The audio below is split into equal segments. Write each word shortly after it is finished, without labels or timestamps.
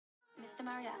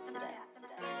Acosta today.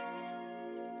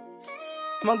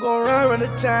 I'ma go around the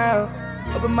town,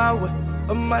 up in my way,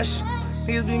 up my shit.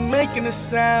 Niggas be making a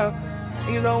sound.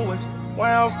 Niggas don't wish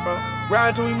where I'm from.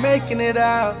 Ride till we making it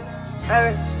out.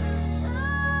 Ayy.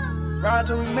 Ride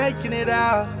till we making it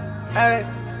out. Ayy.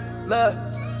 Look.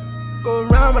 Go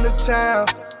around the town,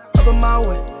 up in my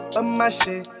way, up my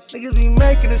shit. Niggas be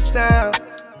making a sound.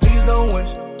 Niggas don't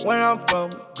wish where I'm from.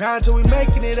 Grind till we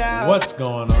making it out. What's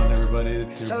going on, everybody?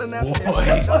 It's your boy,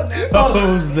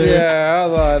 Jose. Yeah,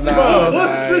 hold on.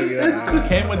 I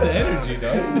came with the energy,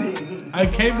 dog. I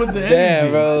came with the energy.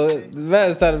 Damn, bro. The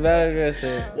man started bad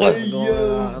aggression. What's going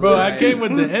on? Bro, I came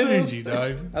with the energy,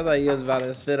 dog. I thought you was about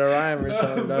to spit a rhyme or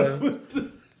something, dog.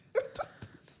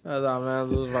 I thought man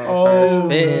was about to start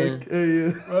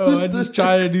spitting. Bro, I just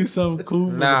try to do something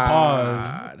cool for the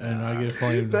pod, and I get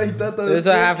flamed. This is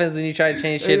what happens when you try to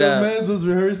change shit up. Man was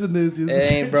rehearsing this. It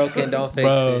ain't broken, don't fix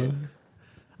it.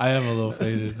 I am a little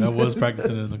faded. I was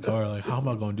practicing in the car, like, how am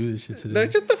I gonna do this shit today?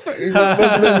 No, shut the fuck. You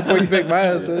supposed before you pick my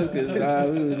ass up, because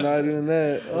we was not doing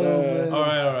that. All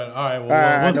right.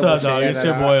 Well, what's up, dog? It's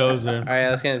your boy Ozer. All right,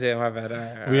 let's get into it. My bad. All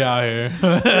right. We out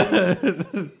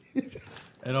here.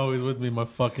 And always with me, my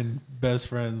fucking best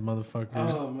friends,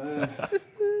 motherfuckers. Oh, man.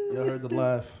 Y'all heard the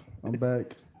laugh. I'm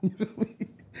back.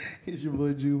 It's your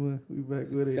boy Juma. We back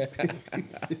with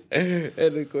it.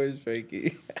 And of course,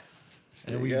 Frankie.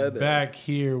 And we're back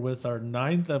here with our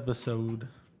 9th episode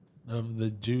of the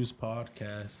Juice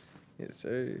Podcast. Yes,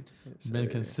 sir. Been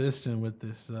consistent with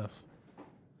this stuff.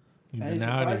 You've Hey, been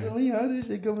out here. surprisingly, how this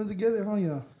shit coming together, huh,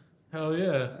 y'all? Hell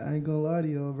yeah. I ain't gonna lie to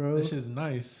y'all, bro. This shit's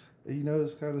nice. You know,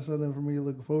 it's kind of something for me to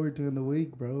look forward to in the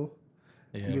week, bro.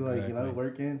 Yeah, Be like, exactly.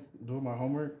 working, doing my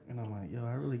homework, and I'm like, yo,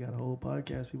 I really got a whole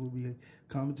podcast. People be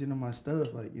commenting on my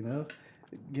stuff, like,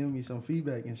 giving me some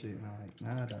feedback and shit. And I'm like,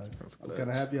 nah, dog. I'm kind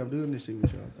of happy I'm doing this shit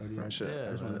with y'all. I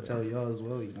just want to tell y'all as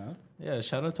well, Yeah,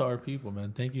 shout out to our people,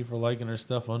 man. Thank you for liking our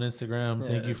stuff on Instagram.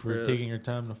 Thank you for taking your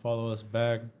time to follow us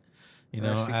back. Keep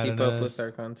up with our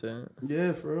content.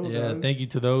 Yeah, for real. Yeah, dog. thank you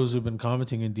to those who've been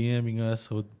commenting and DMing us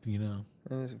with, And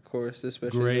of course,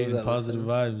 especially great those and that positive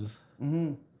vibes.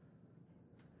 Mm-hmm.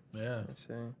 Yeah.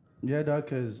 Yeah, dog,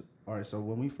 because, all right, so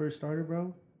when we first started,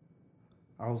 bro,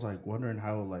 I was, like, wondering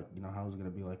how, like, how it was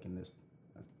going to be, like, in this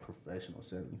professional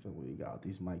setting. You feel we got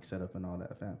these mics set up and all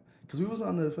that, fam. Because we was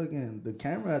on the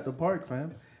camera at the park,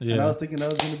 fam. Yeah. And I was thinking that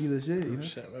was going to be the shit,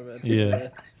 Shut my bad. Yeah.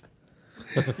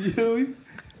 You feel me?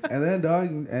 And then, dog,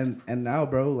 and now,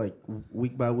 bro, like,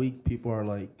 week by week, people are,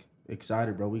 like,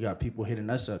 excited, bro. We got people hitting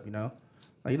us up,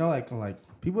 Like,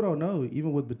 people don't know,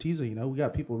 even with Batiza, we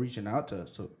got people reaching out to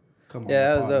us to come on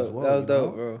Yeah, the that pod was as dope. well, That was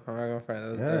dope, bro. I'm not gonna front. That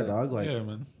was dope. Dog, like, Yeah,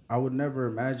 man. I would never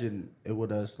imagine it would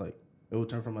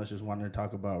turn from us just wanting to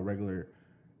talk about regular,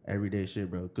 everyday shit,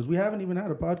 bro. Because we haven't even had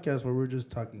a podcast where we're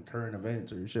just talking current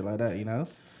events or shit like that, Yeah,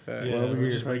 Well, we're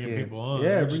just bringing people on.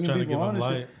 Yeah, we're just bringing trying to people give on them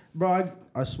and light. shit. Bro,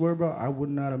 I swear, bro, I would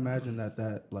not imagine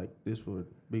that like this would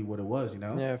be what it was,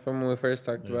 Yeah, from when we first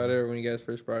talked about it, or when you guys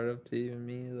first brought it up to you and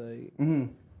me, like, Mm-hmm.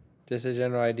 just a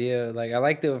general idea. Like, I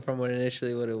liked it from what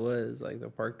it was, like the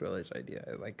park dwellers idea.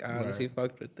 Like, I honestly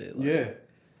fucked with it. Like, Yeah.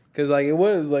 Cause like it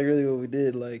was like really what we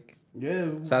did. Like, Yeah.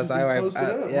 so I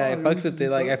fucked with it.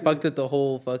 Like, I fucked with the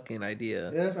whole fucking idea.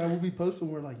 Yeah, fam, we'll be posting.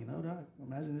 We're like, dog,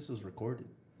 imagine this was recorded.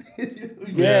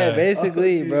 Yeah,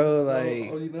 basically, bro.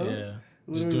 Like, Yeah.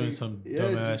 Just Literally, doing some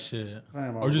dumbass shit.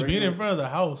 Fam, Or just being in front of the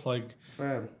house. Like,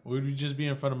 fam. we'd just be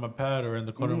in front of my pad or in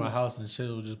the corner of my house and shit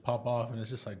will just pop off. And it's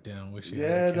just like, damn, wish you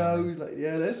had a camera. Dog. We like,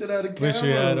 that shit had a camera. Wish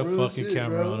you had a real fucking shit,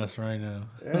 camera bro. on us right now.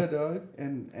 Yeah, dog.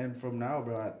 And from now,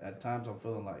 bro, at times I'm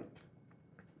feeling like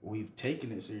we've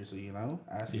taken it seriously,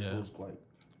 asking fools like,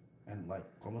 and like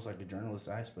almost like the journalist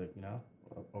aspect,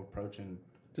 approaching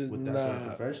just with that sort of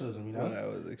professionalism, what I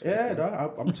was expecting. Yeah,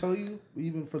 dog. I'm telling you,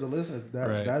 even for the listeners,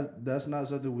 Right. that's not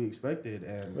something we expected,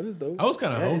 and What is dope? I was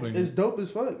kind of hoping. it's dope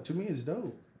as fuck. To me, it's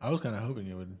dope. I was kind of hoping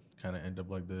it would kind of end up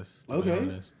like this. To Okay. Be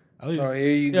honest. At least, Oh, here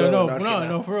you yeah, go.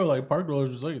 no, for real. Like, Park Dwellers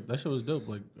was like, that shit was dope.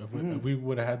 Like, if we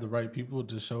would have had the right people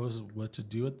to show us what to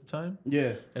do at the time,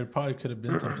 Yeah. it probably could have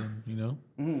been something,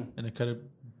 Mm-hmm. and it could have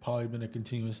probably been a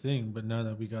continuous thing. But now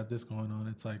that we got this going on,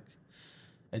 it's like,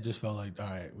 it just felt like, all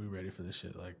right, we're ready for this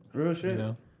shit. Like, Real shit.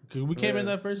 'Cause we came in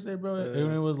that first day, bro,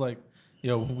 and it was like,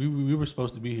 yo, we were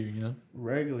supposed to be here,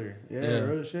 Regular. Yeah,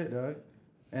 real shit, dog.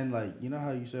 And like,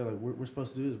 how you said like we're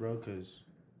supposed to do this, bro, because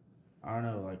I don't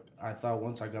know, like I thought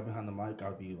once I got behind the mic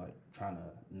I'd be like trying to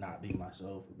not be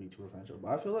myself or be too offensive. But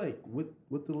I feel like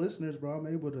with the listeners, bro, I'm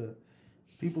able to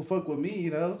people fuck with me, you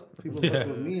know. People fuck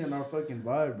with me and our fucking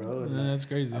vibe, bro. And that's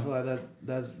crazy. I feel like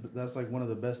that's like one of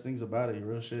the best things about it.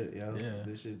 Real shit, yo. Yeah.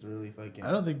 This shit's really fucking.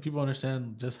 I don't think people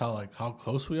understand just how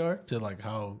close we are to like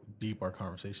how deep our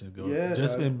conversations go. Yeah,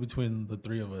 just in between the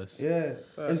three of us. Yeah,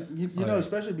 you know,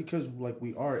 especially because like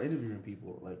we are interviewing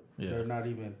people, like they're not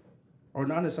even, or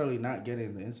not necessarily not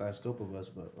getting the inside scope of us,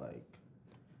 but like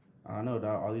I don't know,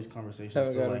 dog, all these conversations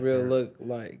haven't got like a real look,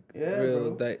 like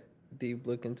real bro. Deep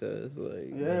look into us, like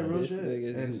real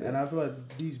shit. And I feel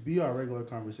like these be our regular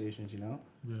conversations, you know,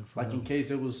 like in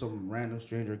case it was some random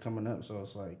stranger coming up. So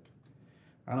it's like,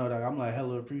 I know that I'm like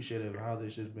hella appreciative of how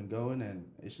this shit's been going, and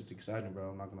it's just exciting,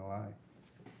 bro. I'm not gonna lie.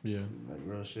 Yeah, like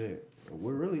real shit.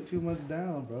 We're really 2 months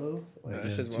down, bro. Like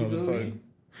this shit's fun.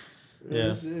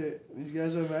 Real shit. You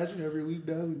guys imagine every week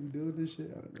now we be doing this shit?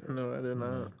 I don't know. No, I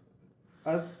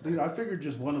did I not. figured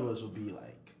just one of us would be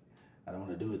like, I don't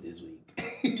want to do it this week.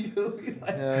 You know,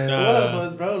 like, one of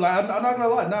us, bro. Like, I'm not gonna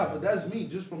lie, but that's me.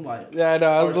 Just from like, no,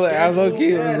 I was low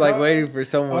key, waiting for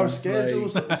someone. Our schedule,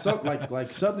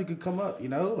 like something could come up, you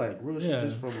know, like real shit.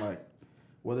 Just from like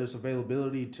whether it's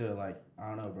availability to like, I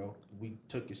don't know, bro. We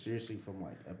took it seriously from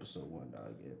like episode 1,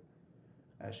 dog.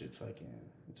 That shit's fucking,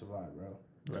 it's a vibe, bro.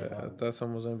 Right, I thought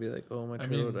someone was gonna be like, "Oh, my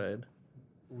turtle died."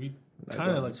 We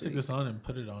kind of like took this on and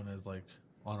put it on as like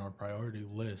on our priority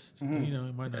list. Mm-hmm. You know,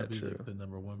 it might not be like the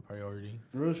number one priority.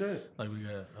 Real shit. Like we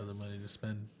got other money to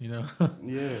spend. You know.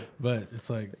 Yeah. But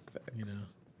it's like you know,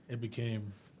 it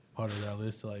became part of that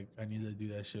list. Like I need to do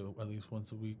that shit at least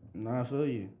once a week. Nah, I feel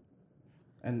you.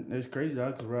 And it's crazy,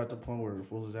 dog, because we're at the point where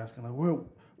fools is asking like,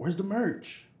 "Where's the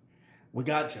merch? We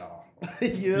got y'all."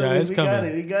 You know, it's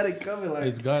coming. We got it coming. Like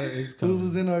it's coming. Fools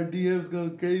is in our DMs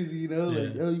going crazy, you know,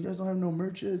 like, yo, you guys don't have no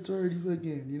merch yet. It's already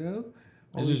fucking, you know.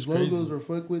 All these logos are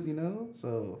fuck with, you know.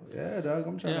 So yeah, dog,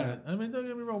 I'm trying to. I mean, don't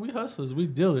get me wrong, we hustlers, we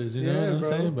dealers, you know what I'm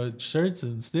saying? But shirts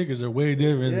and stickers are way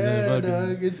different than fucking.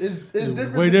 Dog. It's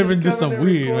different. Way different than some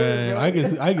weed, man.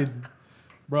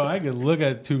 Bro. I could look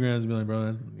at 2 grams and be like, bro,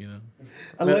 that's, you know.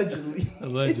 Allegedly.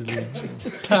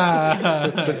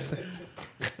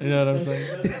 You know what I'm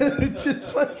saying?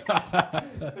 Just like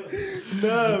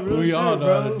nah, real we shit, all know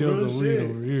bro. how to deal some weed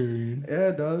over here.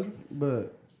 Yeah, dog.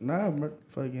 But nah,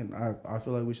 fucking. I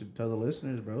feel like we should tell the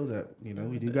listeners, bro, that you know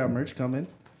we do got merch coming.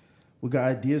 We got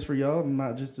ideas for y'all,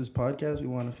 not just this podcast. We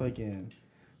want to fucking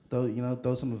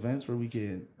throw some events where we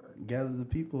can gather the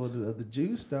people of the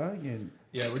juice, dog, and.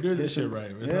 Yeah, we're doing this shit right.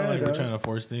 It's not like we're trying to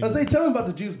force things. I was like, tell them about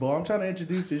the juice bowl. I'm trying to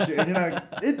introduce this shit. And you're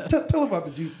like, tell them about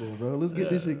the juice bowl, bro. Let's get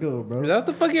this shit going, bro. Is that what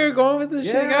the fuck you were going with this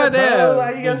shit? Goddamn.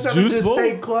 Like, you guys trying to just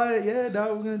stay quiet. Yeah,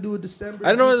 dog, we're going to do a December I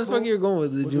don't know where the fuck you were going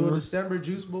with this, We'll do a December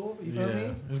juice bowl. You feel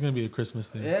me? It's going to be a Christmas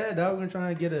thing. Yeah, dog, we're going to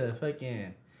try to get a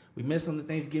fucking... We missed on the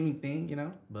Thanksgiving thing, you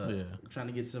know? But we're trying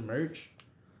to get some merch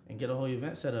and get a whole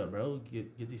event set up, bro.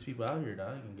 Get these people out here,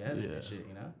 dog, and gather that shit,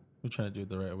 you know? We're trying to do it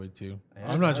the right way too.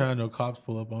 Yeah, I'm not trying to no cops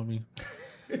pull up on me.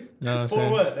 You know what I'm For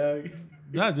saying? what, dog?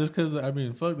 Not just because, I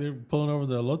mean, fuck, they're pulling over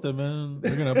the elote, man.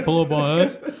 They're going to pull up on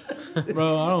us.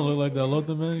 Bro, I don't look like the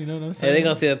elote, man. You know what I'm saying? Hey, they're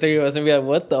going to see the 3 of us and be like,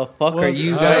 what the fuck are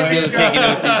you guys doing kicking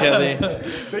up with each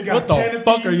other? What the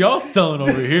fuck are y'all selling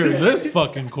over here in this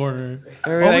fucking corner?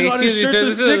 Like, excuse me, sir,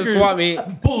 this is a swap meet.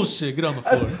 Bullshit, get on the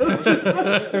floor.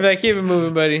 They're like, keep it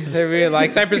moving, buddy. They're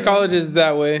like, Cypress College is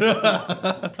that way.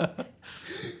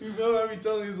 You feel what I be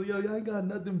telling you? Yo, y'all ain't got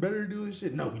nothing better to do and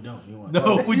shit. No, we don't.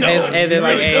 We don't. And they're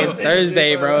like, hey, it's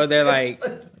Thursday, bro. They're like,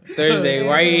 it's Thursday.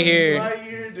 Why are you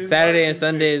here? Saturday and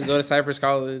Sundays, go to Cypress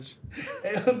College.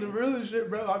 And the real shit,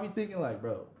 bro, I be thinking like,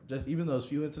 bro, just even those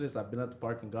few incidents I've been at the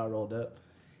park and got rolled up,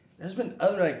 there's been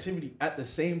other activity at the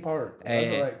same park. I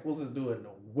feel like fools is doing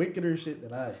wickeder shit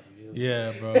than I do.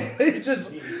 Yeah, bro.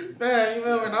 Just, man, you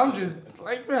know, and I'm just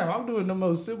like, man, I'm doing the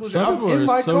most simple shit. Some people I'm in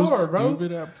my are so car, bro.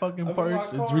 stupid at fucking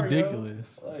parks. It's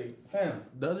ridiculous. Yo. Like, fam,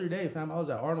 the other day, fam, I was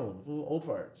at Arnold, Old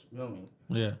Farts. You know what I mean?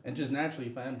 Yeah. And just naturally,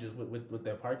 fam, just with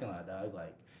their parking lot, dog,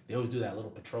 like, they always do that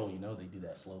little patrol, you know? They do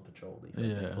that slow patrol.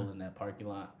 They pull in that parking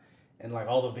lot. And, like,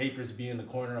 all the vapors be in the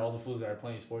corner, all the fools that are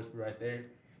playing sports be right there.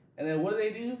 And then what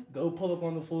do? Go pull up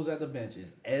on the fools at the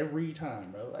benches every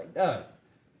time, bro. Like, dog.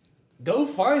 Go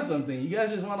find something. You guys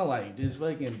just want to, like, just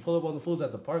fucking pull up on the fools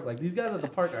at the park. Like, these guys at the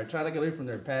park are trying to get away from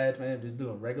their pads, man, just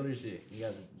doing regular shit. You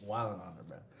guys are wilding on it,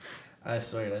 bro. I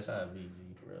swear, that's how it be, G.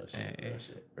 Real shit, real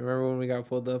shit. Remember when we got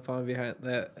pulled up on behind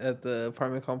that at the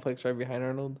apartment complex right behind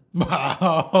Arnold?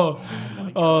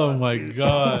 Oh my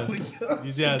god.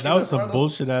 Yeah, that was some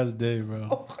bullshit-ass day,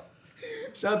 bro.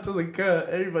 Shout out to the cut.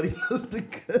 Everybody knows the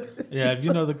cut. Yeah, if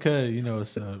you know the cut, you know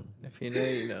what's up. If you know,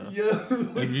 you know.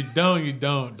 Yeah. If you don't, you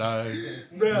don't, dog.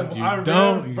 Man, If you I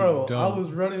don't, ran, you bro. don't. I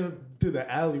was running to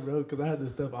the alley, bro, because I had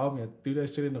this stuff on me. I threw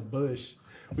that shit in the bush.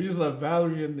 We just left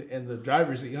Valerie in the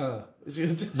driver's seat, huh? She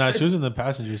was just Nah, she was in the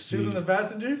passenger seat. she was in the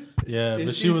passenger. Yeah,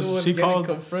 but she's the one she getting called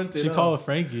confronted, she huh? called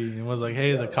Frankie and was like,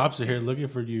 "Hey, the cops are here looking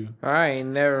for you." I ain't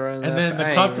never run that. And then I the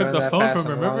ain't cop took run the that phone fast from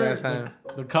her. in a long Remember? ass time.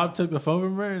 The cop took the phone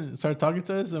from her and started talking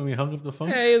to us, and we hung up the phone.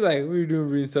 Yeah, he's like, "What are you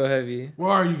doing being so heavy?"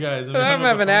 Where are you guys? And we I'm hung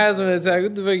up the having phone. asthma attack.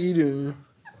 What the fuck you doing?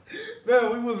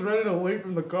 Man, we was running away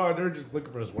from the car. They were just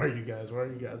looking for us. Where are you guys? Where are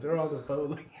you guys? They're on the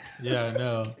phone. Like, Yeah, I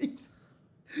know.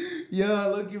 yeah,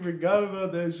 look, you forgot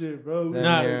about that shit, bro.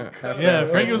 Nah, yeah,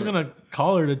 Frankie was gonna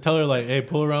call her to tell her like, "Hey,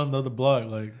 pull around the other block,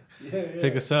 like,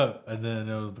 pick us up." And then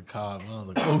it was the cop. And I was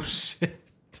like, "Oh shit!"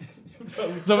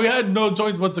 So we had no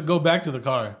choice but to go back to the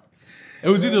car. It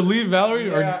was either leave Valerie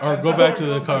or go back to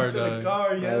the car. Dog.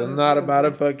 I was not about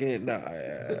to fucking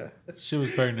yeah. She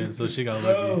was pregnant, so she got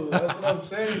Bro, lucky. that's what I'm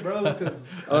saying, bro. Because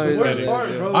Oh, the yeah, worst yeah, part,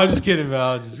 yeah. bro. I'm just kidding,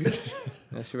 Val. Just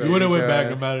you would have went back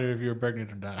no man. matter if you were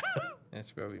pregnant or not. That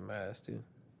should probably be my ass too.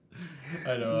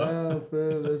 I know. Nah,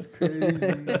 fam, that's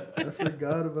crazy. I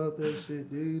forgot about that shit,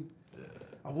 dude.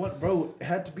 I want, bro. It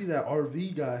had to be that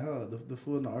RV guy, huh? The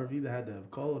fool in the RV that had to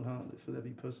have called, huh? The fool that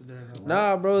be posted there. In that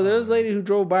Nah, bro. There was a lady who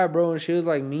drove by, bro, and she was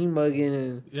like mean mugging,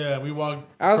 and Yeah, we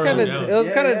walked. I was kind of. further It down. was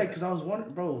kind of. yeah, because I was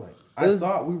wondering, bro. Like, I was-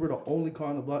 thought we were the only car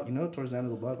on the block, you know, towards the end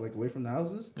of the block, like away from the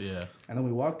houses. Yeah. And then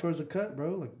we walked towards the cut,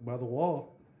 bro, like by the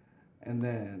wall. And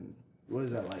then what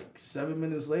is that, like 7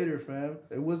 minutes later, fam?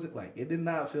 It wasn't like it did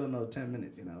not feel no 10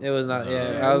 minutes, you know. It was not.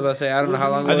 Yeah, Yeah. I was about to say. I don't know how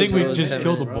long. Wasn't I it think was we till it was just 10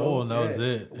 killed the minutes. bull and that was it.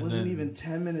 It And wasn't then- even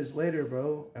 10 minutes later,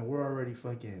 bro, and we're already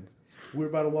fucking. We're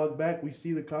about to walk back. We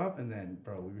see the cop, and then,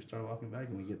 bro, we start walking back,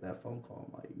 and we get that phone call.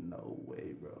 I'm like, no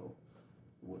way, bro.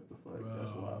 What the fuck?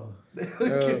 That's wild.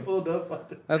 Bro. Get pulled up. On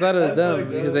it. I thought it was That dumb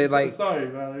sucks, bro. because they like. Sorry,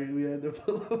 Valerie. We had to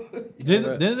pull up.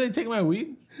 Didn't they take my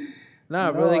weed?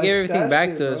 Nah, bro. No, They I gave everything stashed back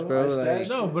it, to us, bro. bro. I Like, stashed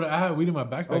No, but I had weed in my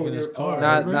backpack Oh, in his you're- car. oh,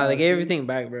 nah, remember? nah. They gave See? everything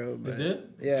back, bro. They But, did?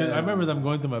 Yeah. 'Cause I remember them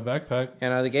going through my backpack.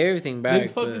 And they gave everything back. They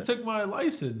fucking but- took my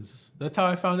license. That's how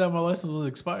I found out my license was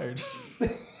expired.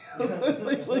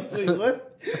 wait,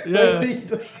 what? Yeah.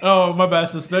 Oh, my bad.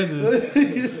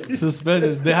 Suspended.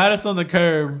 Suspended. They had us on the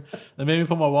curb. They made me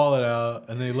put my wallet out,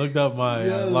 and they looked up my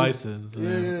license. And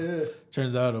then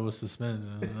turns out it was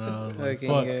suspended. And I was like, Fucking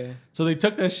fuck. gay. So they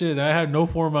took that shit. And I had no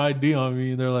form ID on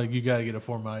me, and they're like, "You gotta get a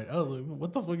form ID." I was like,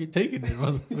 "What the fuck are you taking it,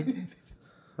 motherfucker?"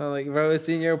 I'm like, bro, it's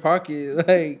in your pocket.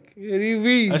 Like, what do you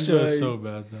mean? That shit was Like- so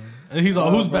bad, though. And he's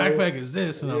like, "Whose bro. backpack is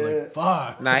this?" And I'm like,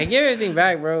 "Fuck." Nah, he gave everything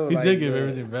back, bro. He Like, did give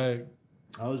everything back.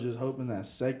 I was just hoping that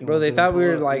second. Bro, was they gonna thought we pull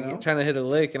were up, like you know? trying to hit a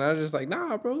lick, and I was just like,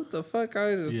 nah, bro, what the fuck?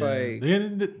 I was just Yeah.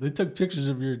 like, They took pictures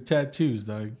of your tattoos,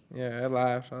 dog. yeah, I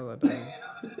laughed. I was like,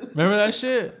 damn. Remember that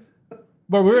shit?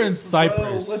 Bro, we were in Bro,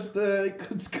 Cyprus. what the heck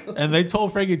was going And they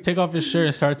told Frankie to take off his shirt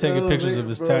and start taking Bro, pictures they- of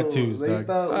his bro, tattoos, they dog.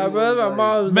 thought we Bro, that's was my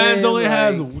mom's Man's name, only like,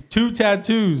 has 2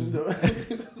 tattoos. And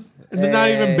they're not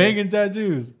even Hey. banging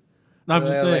tattoos. No, I'm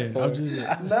They just had, like, saying. 4. I'm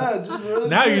just, Nah, just real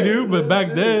now you shit, do, but real back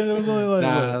shit. then it was only like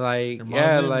Nah, what? like, Your mom's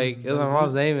yeah, name? like, it was my That's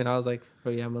mom's name, and I was like,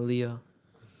 bro, yeah, I'm a Leo.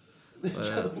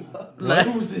 But,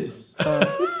 Who's this?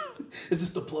 Is this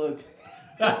the plug?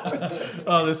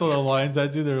 Oh, they saw the lion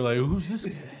tattoo. They were like, "Who's this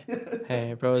guy?"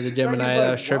 hey, bro, the Frankie's Gemini like,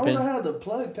 that was why would tripping. I have the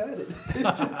plug tatted?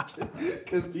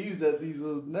 Confused at these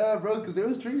was nah, bro, because they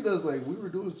was treating us like we were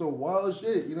doing some wild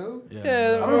shit, you know.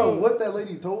 Yeah, I don't know bro. what that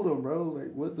lady told him, bro.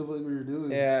 Like, what the fuck we were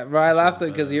doing? Yeah, bro, I laughed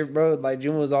because your bro, like,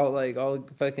 June was all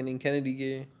fucking in Kennedy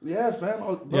gear. Yeah, fam.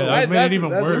 Bro, Yeah, Right, that made it even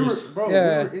that's- we were, worse. bro,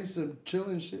 Yeah. we were in some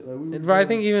chilling shit. Like we were. Bro, I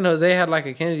think even Jose had like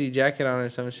a Kennedy jacket on or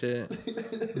some shit.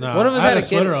 Nah, One of us I had a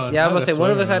sweater Kennedy. on. Yeah, I had was a gonna say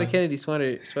one of us sweater had a on. Kennedy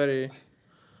sweater.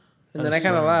 And then a I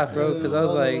kind of sweater. laughed, bro, because I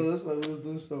was like, that's like we was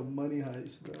doing some money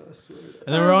heist, bro. I swear.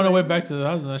 And then we're on our way back to the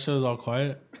house, and that shit was all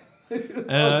quiet.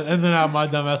 And then my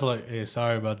dumb ass was like, "Hey,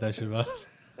 sorry about that shit, bro."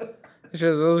 she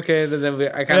was okay. And then I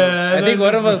Yeah, think then-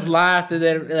 one of us laughed, and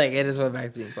then like it just went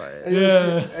back to being quiet. Hey,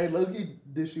 Yeah. Hey, Loki,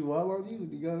 did she wall on you when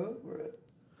you got home?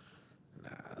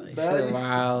 Like, Nah, shit you-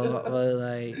 wild, but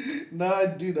like Nah,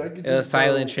 dude, I could it just. was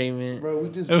silent bro, treatment. Bro, we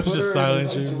just It was put just her in silent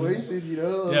a treatment. situation, you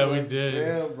know? I was Yeah, we like, did.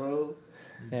 Damn, bro.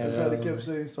 Yeah, That's how they bro. kept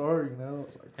saying sorry, you know?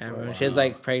 It's like, Yeah, fuck. bro. She was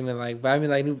like pregnant, like, but I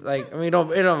mean, it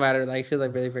don't matter. Like, she was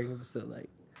like really pregnant, but still, like,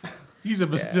 He's a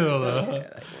but still though.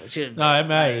 like she was, Nah, it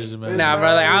matters, man. nah,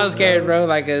 bro. Like, I was scared, bro.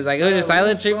 Like, it was just Yeah, we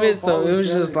silent was treatment, so it was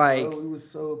just apologetic, like. bro. We was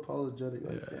so apologetic.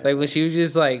 Like, Like when she would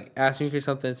just like ask me for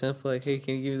something simple, like, "Hey,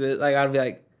 can you give me this?" Like I'd be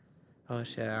like, "Oh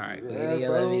shit, all right, yeah, yeah,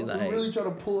 bro. let me We like." really try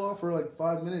to pull off for like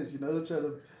 5 minutes, you know? Try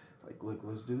to Like, look,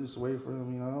 let's do this away from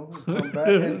him, you know. Come back,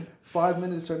 and 5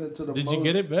 minutes turned into the Did most you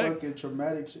get it back? fucking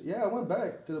traumatic shit. Yeah, I went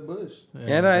back to the bush.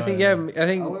 Yeah, no, I think I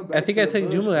think I took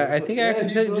Juma. I think I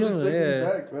actually took Juma. Yeah.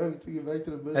 Back, man. We took it back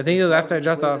to the bush. I think it was after I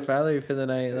dropped off Valerie for the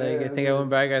night. Like, I think I went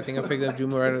back. I think I picked up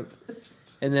Juma right,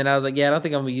 and then I was like, yeah, I don't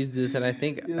think I'm gonna use this, and I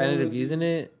think I ended up using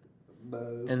it.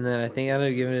 And then I think I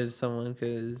ended up giving it to someone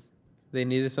because they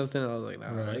needed something. And I was like,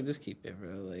 nah, like, just keep it, bro.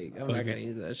 Like, I'm not gonna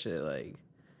use that shit. Like,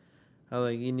 I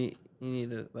was like, you need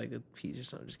a piece or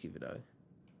something. Just keep it out.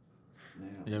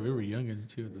 Yeah, we were youngin'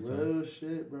 too at the time. Real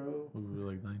shit, bro. We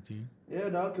were like 19. Yeah,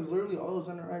 dog, because literally all those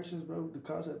interactions, bro, with the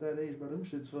cops at that age, bro, them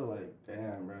shits feel like,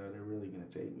 damn, bro, they're really going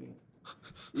to take me.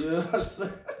 Yeah, I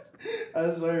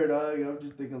swear, dog. I'm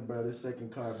just thinking, bro, this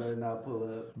second car better not pull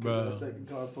up. Bro. That second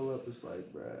car pull up, it's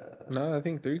like, bro. No, I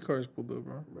think 3 cars pulled up,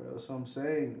 bro. Bro, that's what I'm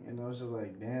saying. And I was just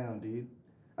like, damn, dude.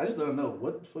 I just don't know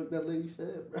what the fuck that lady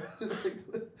said, bro.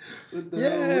 What the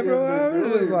hell bro. I was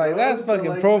doing, just like, bro? that's To, fucking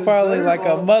like, profiling like a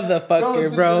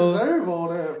motherfucker, bro. Deserve all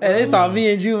that, bro. And they saw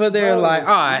me and Juma there, like,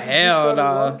 oh, hell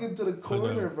no. Walk into the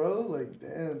corner, bro. Like,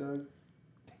 damn, dog.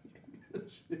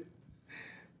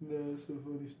 No, it's some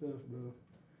funny stuff, bro.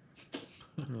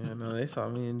 Yeah, no, they saw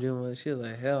me and Juma. She was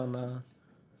like, hell no.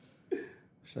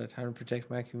 Should I try to protect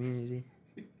my community?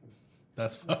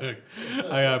 That's fucking.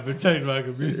 I gotta protect my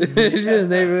community. She's in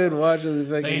the neighborhood watching the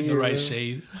fucking. They ain't the right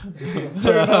shade.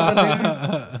 Turn on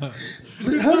the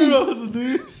news. Turn on the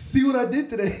news. See what I did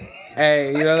today.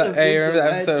 Hey, you know that? Hey, remember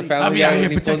the episode of Family Guy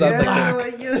when he pulls out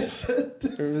remember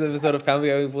the episode of Family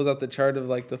Guy when he pulls out the chart of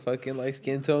like the fucking like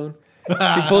skin tone?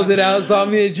 He pulled it out, saw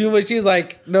me and Juma. She was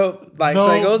like, nope. Like, no.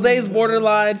 like Jose's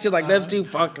borderline. She's like, them two,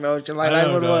 fuck no. She's like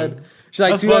 911. She's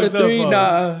like, That's 2 out of 3, up,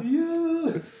 nah.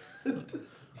 Yeah.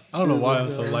 I don't know why I'm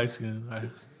so light skinned. I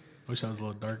wish I was a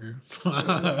little darker.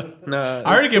 Nah, I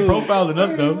already get profiled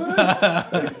enough though.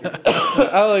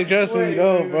 I like, trust me,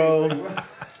 no, bro.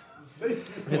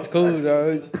 It's cool,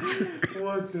 dog.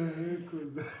 What the heck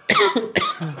was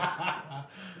that?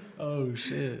 Oh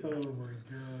shit. Oh my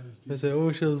gosh. I said, I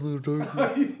wish I was a little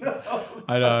darker.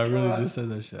 I know, I really just said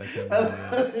that shit. I can't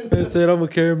believe that. I said, I'm a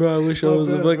caramel. I wish I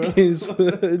was a fucking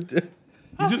sweat.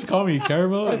 You just call me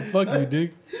caramel? Fuck you,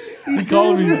 dick. You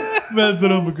call me man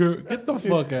said I'm a girl. Get the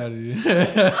fuck out of here.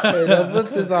 Hey, don't put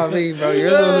this on me, bro. You're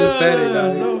the one who said it,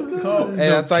 dog. Hey,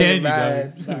 that's why you're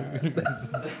mad. Nah.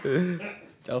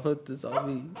 Don't put this on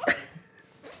me.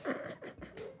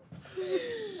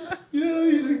 Yo,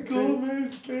 you didn't call me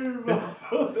caramel.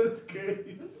 Oh, that's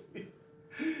crazy.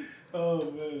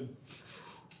 Oh, man.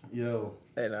 Yo.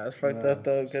 Hey, nah, it's fucked up,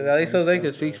 though. Because at least so they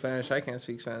can speak Spanish. I can't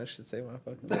speak Spanish to save my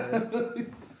fucking life.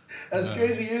 As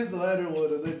crazy as the latter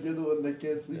one, and then you're the one that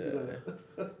can't speak it.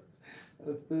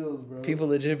 That feels, bro. People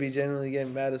legit be genuinely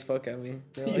getting mad as fuck at me.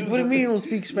 They're like, what do you mean you don't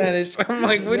speak Spanish? I'm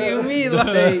like, what do you mean?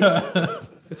 Like,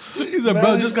 he's like,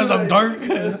 bro, just because I'm dark.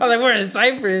 I'm like, we're in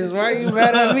Cyprus. Why are you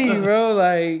mad at me, bro?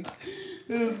 Like,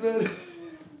 He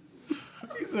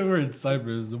said we're in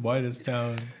Cyprus, the whitest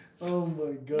town. Oh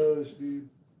my gosh, dude.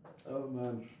 Oh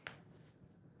man.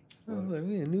 I was like,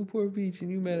 we in Newport Beach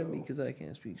and you mad at me because I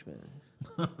can't speak Spanish.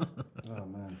 Oh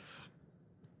man.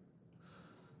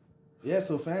 Yeah,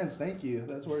 so fans, thank you.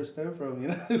 That's where it stemmed from, you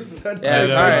know. Sorry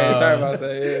about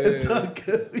that. Yeah, it's all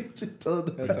good. We just told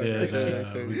them.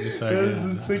 We just started. That was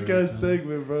a sick ass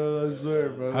segment, bro. I swear,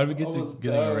 bro. How did we get to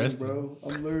getting arrested, bro?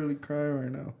 I'm literally crying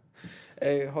right now.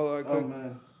 Hey, hold on, quick. Oh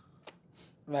man.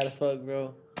 Mad as fuck,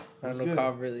 bro. Randall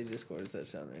Cobb really just scored a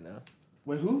touchdown right now.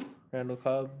 Wait, who? Randall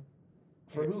Cobb.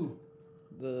 For who?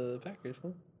 The Packers,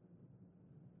 bro.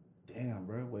 Damn,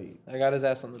 bro. Wait. I got his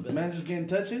ass on the bench. The man's just getting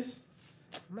touches?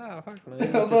 Nah, fuck no. I was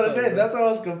about to say, that's why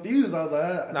I was confused. I was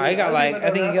like, nah, he got like,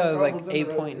 I think he got like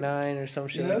 8.9 or some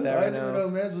shit like that right now. I didn't even know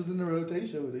Mans was in the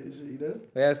rotation with it, you know?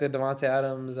 Yeah, it's got Devontae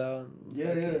Adams out.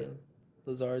 Yeah.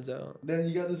 Lazard's out. Then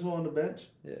you got this one on the bench?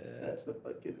 Yeah. That's the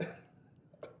fucking...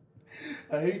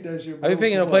 I hate that shit, bro. I be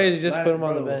picking up players, you just put them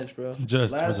on the bench, bro.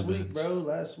 Just last for the week, bench. bro.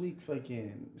 Last week,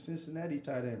 fucking Cincinnati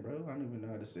tight end, bro. I don't even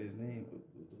know how to say his name.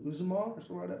 Uzumar or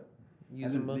something like that?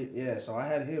 Yeah, so I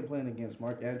had him playing against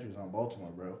Mark Andrews on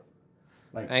Baltimore, bro.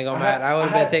 Like, I ain't gonna matter. I would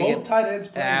have been taking both tight ends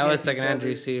playing I would against have taken each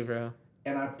Andrews other, too, bro.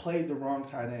 and I played the wrong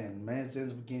tight end. Man ends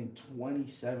up getting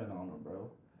 27 on him,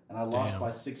 bro. And I lost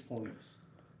by 6 points.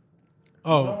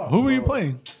 Oh, who were you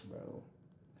playing? Bro.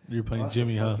 You're playing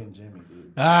Jimmy, huh? Jimmy,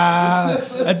 dude.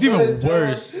 That's even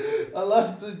worse. I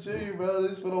lost to Jimmy, bro.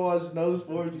 This for to watch no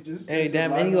sports. You just Hey,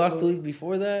 damn, and you lost the week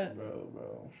before that?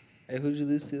 Bro. Hey, who'd you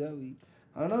lose to that week?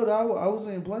 I know that I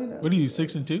wasn't even playing that. What are you,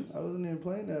 6-2? I wasn't even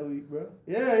playing that week, bro.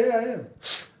 Yeah, I am.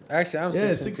 Actually, I'm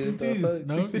 6-2. 6-2.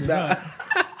 No, 6-2. you're not.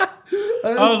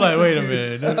 I was like, wait a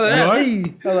minute. I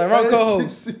was like, wrong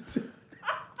co-host.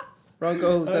 Wrong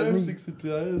co-host. I am That's me.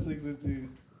 6-2. I am 6-2.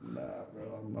 Nah,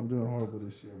 bro. I'm doing horrible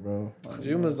this year, bro.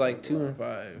 Juma's like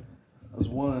 2-5. That's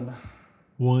one.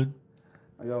 One.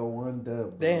 I got one dub,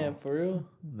 bro. Damn, for real?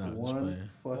 Nah, I'm just One playing.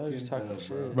 I was fucking just talking dub,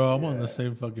 shit. Bro, I'm on the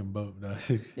same fucking boat, dog.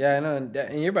 Yeah, I know.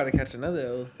 And you're about to catch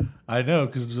another L. I know,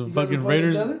 because the You guys fucking are playing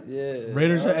Raiders, each other? Yeah.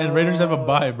 Raiders have a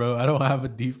bye, bro. I don't have a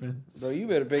defense. Bro, you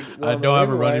better pick. I don't have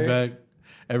a running back.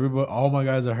 Everybody, all my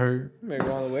guys are hurt. You better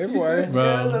go on the waiver wire. Bro.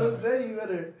 Yeah, that's what I'm saying. You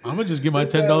better. I'm gonna just get my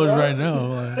 $10 right now.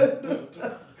 Like,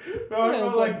 Bro, I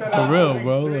felt like that For after real, week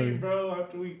bro, 3, like- bro.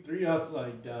 After week 3, I was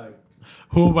like, dog.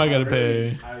 who am I gonna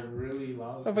pay? I really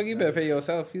lost. Motherfucker, you better pay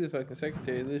yourself. You the fucking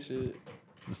secretary of this shit.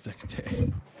 The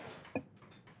secretary.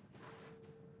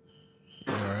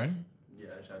 You all right? Yeah,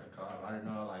 I tried to call him. I didn't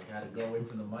know, like, I had to go away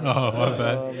from the mic. Oh, my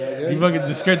bad. man. You fucking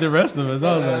just scared the rest of us.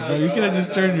 I was like, bro, you could have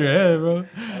just turned your head, bro. I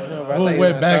thought Fool you was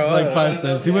went gonna back throw like up. 5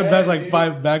 steps. He went back like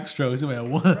 5 backstrokes. He went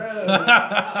 1. This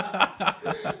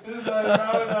is like,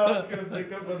 I was gonna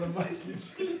pick up on the mic and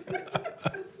shit.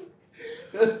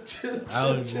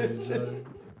 Allergies, bro.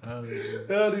 Allergies.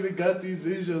 I don't even got these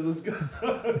visuals. Let's go.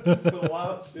 This is some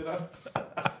wild shit.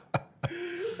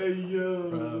 Hey, yo.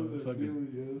 Bro, What's the fucking-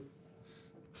 deal, yo?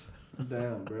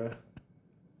 Damn, bro.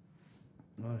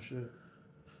 Oh, shit.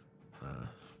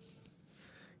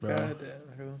 Bro, God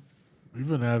damn, bro. we've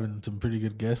been having some pretty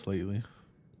good guests lately.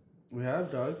 We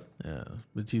have, dog. Yeah,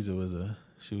 Batista was a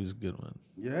good one.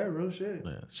 Yeah, real shit.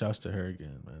 Yeah, shouts to her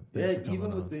again, man. Yeah, Thanks for coming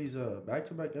even with on. these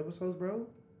back-to-back episodes, bro.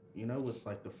 You know, with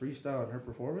like the freestyle and her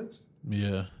performance.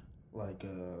 Yeah, Like,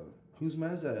 who's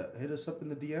man's that hit us up in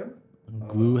the DM?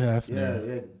 Glue Yeah, Hafner.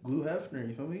 yeah, Glue Hefner.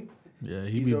 You feel me? Yeah,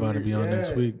 he He's be over about to here- be on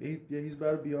next week. He's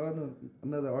about to be on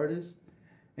another artist,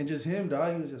 and just him,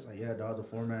 dog. He was just like, yeah, dog. The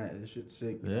format, this shit's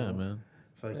sick. you Yeah, know? man.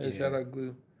 Fuck Yeah, shout out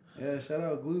Glue. Yeah, shout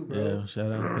out Glue, bro. Yeah,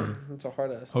 shout out, man. It's a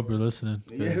hard ass. Hope you're listening.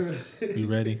 Yeah, 'Cause be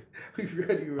ready. we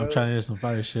ready, bro. I'm trying to hear some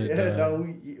fire shit. Yeah, dog. no,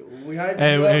 we hyped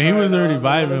Hey, you up and he right was now, already bro.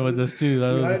 vibing with us too.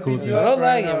 That We was a hyped cool you thing. up. I don't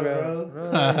right like now, it, bro.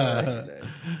 bro. I don't like that.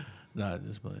 Nah,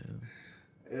 just playing.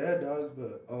 Yeah, dog.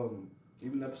 But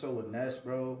even the episode with Ness,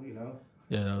 bro. You know,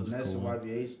 Yeah, that was a Ness cool and one.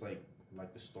 YBH,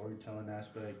 like the storytelling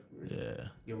aspect. Yeah.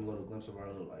 Give him a little glimpse of our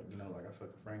little, like, you know, like our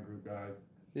fucking friend group, dog.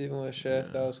 Even with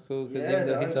Chef, that was cool. Because Yeah, even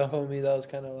though he's a dog. homie, that was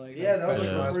kind of like. Yeah, that was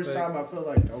like Yeah. the first time I felt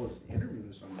like I was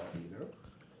interviewing somebody, you know?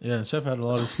 Yeah, and Chef had a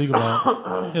lot to speak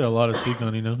about. He had a lot to speak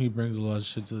on, you know. He brings a lot of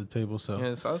shit to the table. So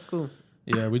Yeah, so that's cool.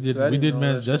 yeah, we I did didn't know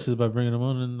man's that justice by bringing him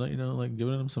on and, like, you know, like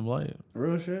giving him some light.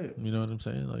 Real shit. You know what I'm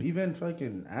saying? Like, Even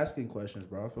fucking asking questions,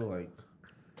 bro. I feel like,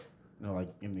 you know,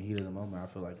 like in the heat of the moment, I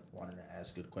feel like wanting to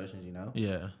ask good questions, you know?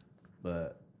 yeah,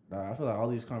 But I feel like all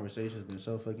these conversations been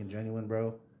so fucking genuine,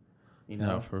 bro. You know?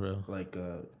 no, for real. Like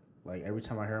every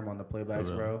time I hear him on the playbacks,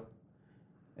 real. bro,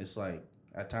 it's like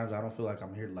at times I don't feel like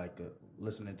I'm here like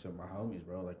listening to my homies,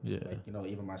 bro. Like, Yeah. like, you know,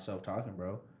 even myself talking,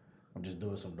 bro. I'm just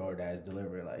doing some DoorDash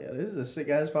delivery. Like, yeah, this is a sick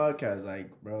ass podcast, like,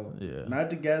 bro. Yeah. Not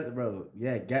to gas, bro.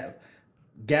 Yeah,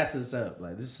 gas us up.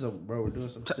 Like, this is some, bro. We're doing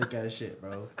some sick ass shit,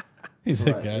 bro. He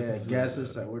said, Like, "Guys, yeah, gas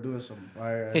us up. We're doing some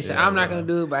fire. He said, Yeah, I'm not bro. going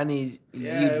to do it, but I need you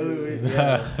Yeah,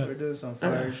 to. we're doing some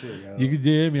fire shit, yo. You can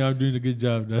DM me. I'm doing a good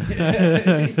job, though."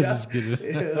 Just kidding.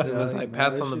 It was like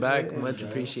pats on the back. Much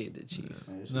appreciated, Chief.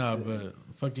 Nah, but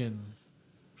fucking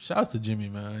shouts to Jimmy,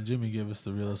 man. Jimmy gave us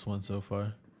the realest one so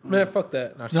far. Man, fuck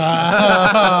that. Nah,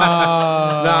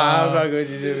 Nah, I'm not going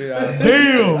to do it.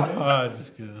 damn. Ah,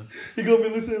 just kidding. He gonna be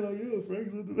listening like, yo,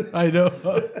 Frank's with the I know.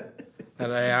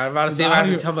 I'm about to say,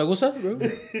 I tell him, like, what's up, bro?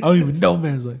 I don't even know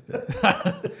man's like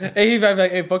that. Hey, he's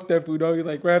like, hey, fuck that food, dog. He's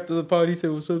like, right after the party, he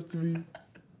said, what's up to me?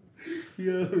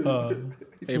 Yo.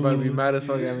 Everybody be mad as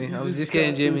fuck at me. I was just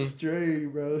kidding, Jimmy. Stray,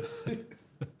 bro.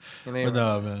 But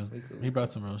no, man. He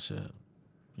brought some real shit.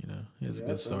 You know, he has a Yeah,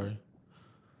 good so- story.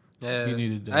 Yeah, He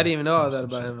needed to I didn't even know all do that some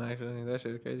about shit. him. Actually, that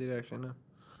shit was crazy to actually know.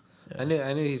 Yeah.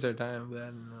 I knew he started time, but I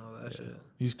didn't know all that shit.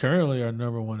 He's currently our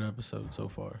number 1 episode so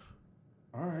far.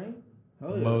 All right.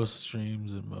 Oh, yeah. Most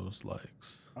streams and most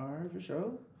likes. All right, for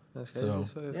sure. That's crazy. So-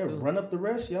 That's Yeah, cool. run up the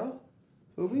rest, y'all.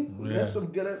 Feel me? We Yeah. got some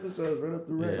good episodes. Run up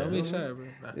the rest. Yeah. Don't be Feel me? shy, bro.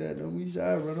 Nah. Yeah, don't be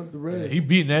shy. Run up the Yeah, rest. he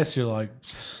beat Ness. You're like,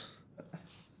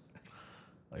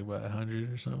 like what,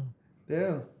 100 or something?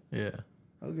 Damn. Yeah.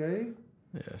 Okay.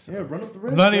 Yeah. So. Yeah, run up the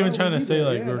rest. I'm not yo. even We trying to need say that.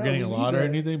 like Yeah, we're no, getting we a need lot or that.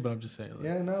 anything, but I'm just saying. Like,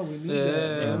 Yeah, no, we need Yeah,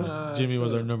 that. you know, bro. nah, Jimmy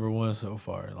was our that's number 1 so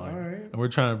far. Like, All right. and we're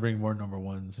trying to bring more number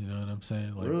 1s. You know what I'm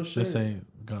saying? Like, Real this shit.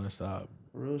 ain't gonna stop.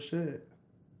 Real shit.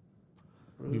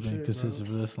 Real We've been shit, consistent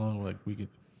for this long. Like, we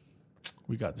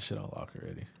got the shit on lock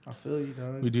already. bro. I feel you,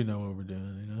 dog. We do know what we're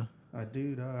doing. You know. I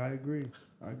do, dog. I agree.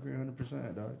 I agree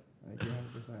 100%, dog. I agree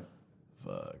 100%.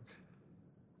 Fuck.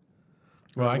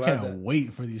 Bro, I glad can't that-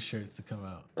 wait for these shirts to come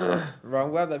out. Bro,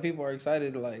 I'm glad that people are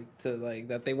excited,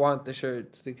 that they want the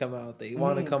shirts to come out. They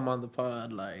want to come on the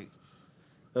pod,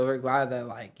 But we're glad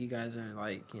that you guys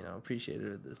are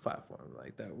appreciative of this platform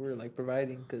that we're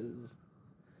providing, because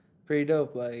pretty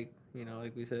dope. Like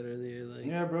we said earlier,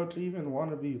 Yeah, bro. To even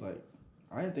want to be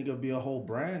I didn't think it'd be a whole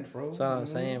brand, bro. That's what I'm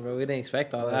saying, bro. We didn't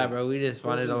expect all that, bro. We just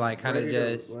wanted to kind of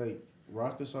just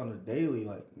rock us on a daily,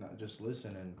 not just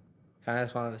listen and kind of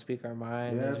just wanted to speak our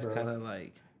mind and just kind of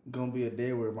gonna be a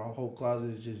day where my whole closet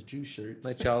is just juice shirts.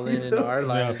 let y'all in our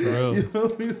life. Yeah, for real. You know,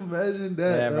 imagine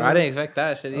that. Yeah, bro. I didn't expect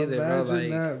that shit either, bro.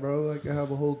 Imagine that, bro. I could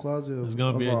have a whole closet of There's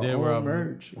gonna be a day where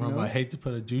merch, I hate to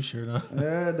put a juice shirt on.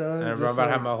 Yeah, dog. And bro, I'm about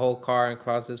to have my whole car and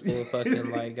closets full of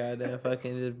fucking goddamn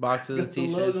fucking just boxes of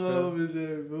t-shirts,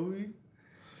 bro.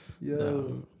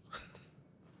 Yo.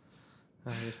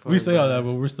 We say all that,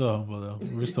 but we're still humble though.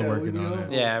 We're still working on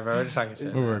it. Yeah, bro. We're just talking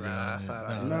shit. We're working on it.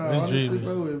 Nah, It's honestly, dreams.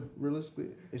 bro, realistically,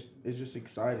 it's just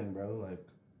exciting, bro.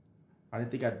 I didn't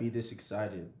think I'd be this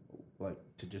excited,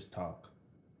 to just talk.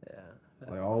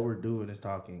 Yeah. All we're doing is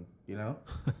talking, you know?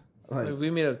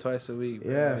 We meet up twice a week,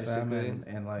 bro, yeah, basically. fam,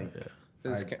 and I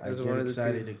This get is one of the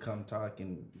excited two. to come talk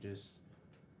and just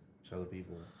show the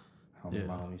people how my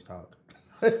homies talk.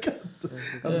 That's Yeah,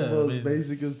 the most I mean,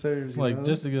 basic of terms, you know?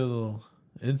 just to get a little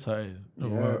insight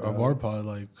of, Yeah, of bro. our pod,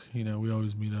 we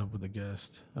always meet up with a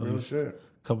guest at Real least shit.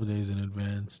 a couple days in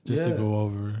advance just to Yeah. go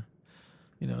over,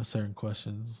 certain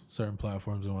questions, certain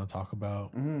platforms we want to talk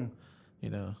about.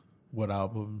 What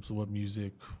albums, what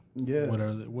music, Yeah. what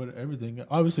everything.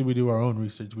 Obviously, we do our own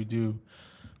research. We do,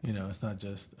 it's not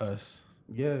just us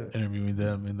Yeah. interviewing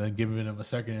them and then giving them a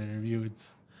second interview.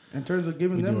 It's In terms of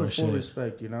giving We them do the our full shit.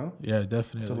 respect, you know? yeah,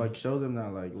 definitely. To show them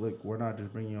that look, we're not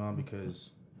just bringing you on because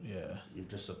yeah, you're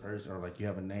just a person or you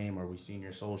have a name or we seen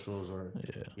your socials or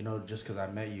yeah. just because I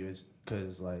met you. It's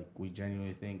because we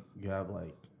genuinely think you have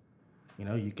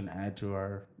you can add to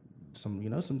our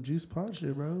some juice pod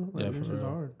shit, bro. Yeah, This for is real.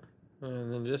 hard.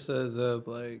 And then just as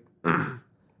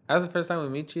that's the first time we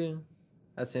meet you.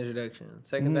 That's the introduction.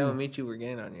 Second time we meet you, we're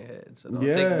getting on your head. So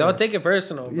don't take it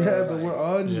personal, bro. Yeah, but we're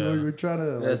on you. Yeah. We're trying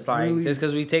to It's really, just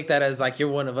because we take that as you're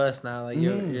one of us now.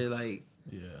 You're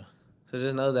Yeah. so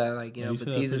just know that you said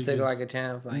that Batista pretty took good. a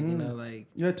champ.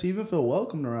 yeah, to even feel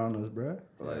welcomed around us, bro.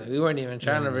 We weren't even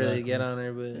trying to really exactly. get on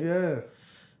there, but Yeah.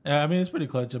 Yeah, I mean, it's pretty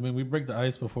clutch. I mean, we break the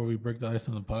ice before we break the ice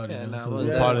on the pod. Yeah, nah, so most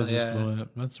the pod is just definitely,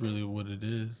 fluent. That's really what it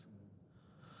is.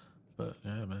 But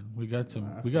yeah, man, we got I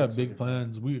we feel got so big good.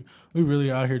 plans. We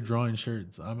really out here drawing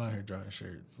shirts. I'm out here drawing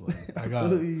shirts. I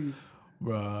got,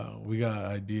 bro. We got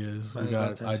ideas. We Finally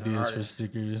got got attention ideas for artists.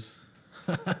 stickers.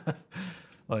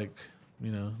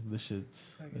 This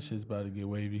shit's about to get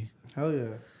wavy. Hell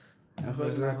yeah. I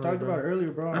feel I talked about it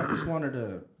earlier, bro. I just wanted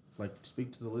to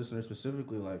speak to the listener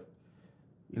specifically.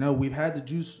 We've had the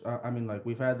juice.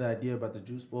 We've had the idea about the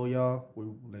Juice Bowl, y'all.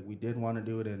 We did want to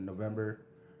do it in November.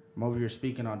 I'm over here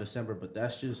speaking on December, but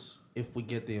that's just if we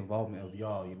get the involvement of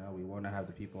y'all. We want to have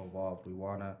the people involved. We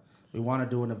wanna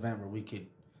do an event where we could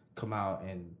come out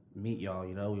and meet y'all.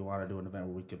 We want to do an event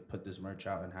where we could put this merch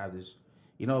out and have this,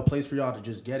 a place for y'all to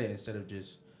just get it instead of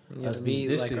just us being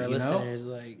distant. our listeners.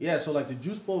 Yeah, so the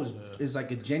Juice Bowl is a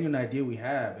genuine idea we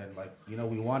have, and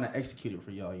we want to execute it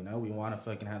for y'all. We want to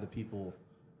fucking have the people,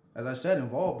 as I said,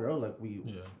 involved, bro. We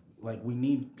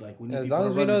need As people long as to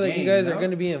we run know the that game, you guys are going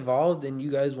to be involved and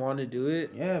you guys want to do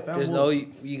it, Yeah, fam, just well- know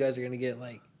you guys are going to get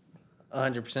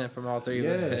 100% from all three of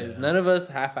us, Yeah. because none of us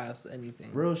half-ass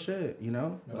anything. real shit. We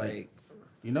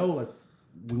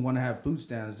want to have food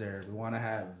stands there. We want to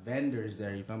have vendors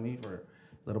there. You feel me? For a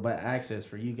little bit of access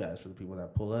for you guys, for the people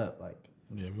that pull up.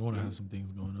 Yeah, we want to have some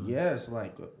things going on. Yes,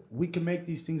 we can make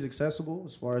these things accessible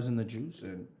as far as in the juice,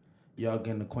 and y'all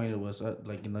getting acquainted with us,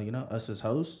 us as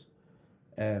hosts,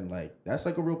 and that's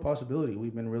a real possibility.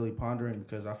 We've been really pondering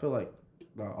because I feel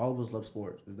all of us love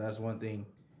sports. That's one thing,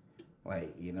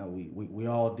 we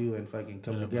all do and fucking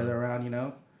come together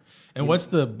around, And what's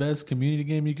the best community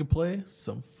game you could play?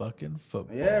 Some fucking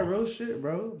football. Yeah, real shit,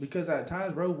 bro. Because at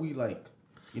times, bro, we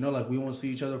we won't see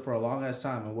each other for a long ass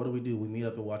time, and what do? We meet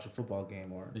up and watch a football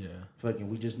game, or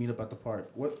we just meet up at the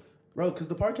park. What, bro? Because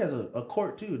the park has a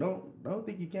court too. Don't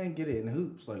think you can't get it in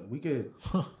hoops. We could,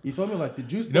 you feel me? The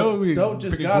juice. Don't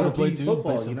just gotta play football.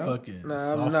 Play some fucking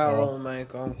Nah, I'm not softball. rolling my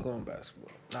ankle. I'm going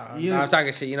basketball. Nah, Yeah. I'm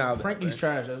talking shit. How Frankie's bad,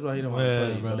 trash. That's why he don't want Yeah, to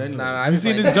play. bro. But anyway, Nah, You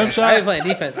seen his jump shot? I ain't playing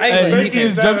defense. I ain't Hey, playing you see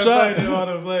his defense. jump shot? You want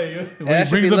to play. When Hey, he that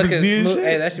should brings be up his looking knee and smooth. shit,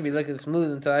 Hey, that should be looking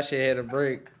smooth until that shit hit a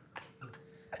break.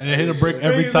 and it hit a brick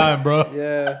every time, bro.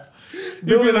 Yeah.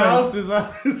 Building houses.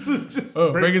 It's just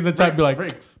Break is the type be like,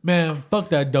 bricks. man, fuck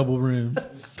that double rim.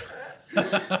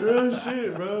 Real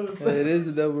shit, bro. It is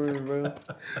a double rim, bro.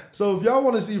 So if y'all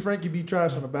want to see Frankie be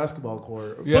trash on a basketball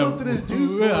court, Yeah. pull up to this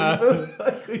juice boy. Yeah. You feel me?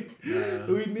 Like,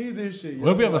 we need this shit.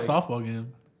 What if we have a like, softball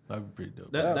game? That'd be pretty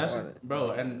dope. That's want it.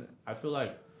 bro, and I feel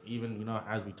like even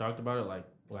as we talked about it,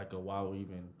 like a while we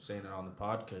even saying it on the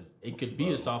pod, because it could be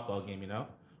a softball game.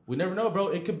 We never know, bro.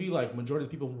 It could be like majority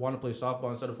of people want to play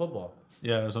softball instead of football.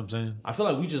 Yeah, that's what I'm saying. I feel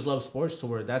like we just love sports to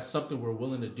where that's something we're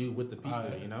willing to do with the people.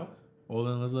 Alright. Well,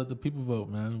 then let's let the people vote,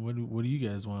 man. What do you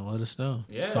guys want? Let us know.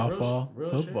 Yeah, softball, real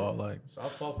football, shit. like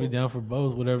Softball, we football. down for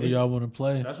both. Whatever y'all want to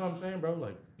play. That's what I'm saying, bro.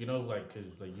 Because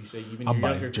you say even I'm your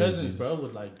buying younger cousins, jerseys. bro,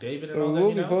 with like David and So all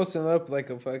we'll that. be posting up like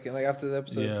a fucking after the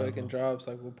episode Yeah. fucking drops,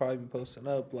 like we'll probably be posting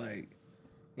up like,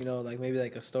 like maybe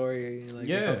like a story, like or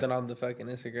Yeah. something on the fucking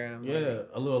Instagram. Yeah, like.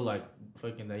 a little like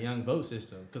fucking the young vote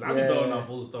system. Because I be Yeah. voting on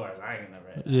full stories. I ain't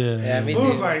never. Yeah, me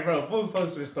Fool's too. like, bro, fools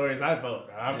posting stories. I vote,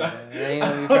 bro. I'm not. I ain't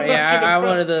gonna be front. I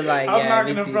wanted to like. I'm Yeah, not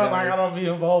me gonna too. front like I dog. don't be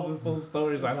involved in full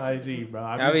stories on IG, bro.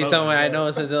 I'll be voting, someone I bro.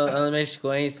 know since elementary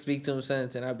school. I ain't speak to him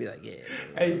since, and I'll be like, yeah.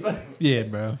 Hey, Yeah,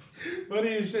 bro.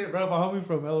 funny as shit, bro. My homie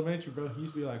from elementary, bro. He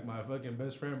used to be like my fucking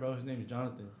best friend, bro. His name is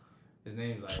Jonathan. His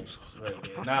name's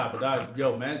like nah, but dog,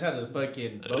 yo, man's had a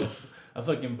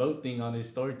fucking vote thing on his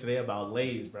story today about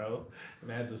Lay's, bro.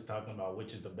 Man's was talking about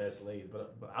which is the best Lay's,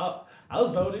 but I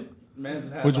was voting. Man's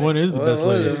had Which one is the best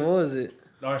What Lay's? was it?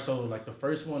 Or so like the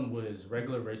first one was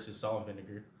regular versus salt and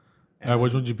vinegar. All right,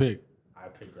 which one did you pick? I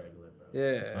picked regular, bro.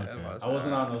 Yeah. Okay. I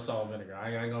wasn't on no salt and vinegar.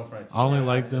 I ain't gonna front. I only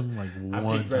liked them like I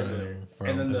one picked regular. time from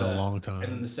in a long And then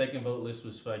time. the second vote list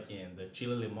was fucking the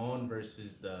chile limon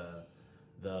versus the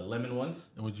lemon ones.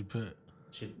 And what'd you put?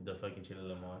 The fucking chile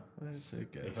lemon.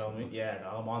 Sick You ass. feel me? Yeah,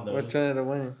 I'm on those. Which one ended up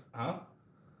winning? Huh?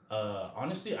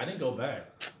 Honestly, I didn't go back.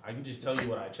 I can just tell you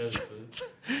what I chose. Food.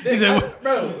 He said,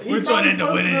 Bro, which one ended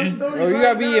up winning? Bro, you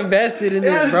gotta be invested in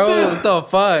this, bro. What the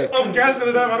fuck? I'm gassing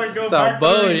it up. I didn't go The back. to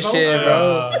the bullshit,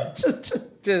 results. bro.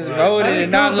 Just voting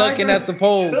and not looking at the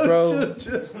polls, bro.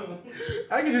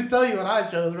 I can just tell you what I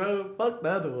chose, bro. Fuck the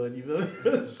other one. You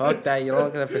feel me? Fuck that. You don't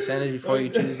look at the percentage before you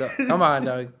choose. Dog. Come on,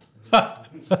 dog.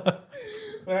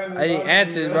 I need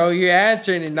answers, bro. You're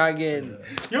answering and not getting.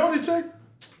 You want me to check?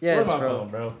 Yes, Where's my bro. phone,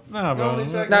 bro? Nah, bro. You want me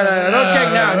to check? No, don't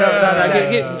check now.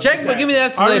 No. Check, but give me the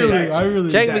answers later. I really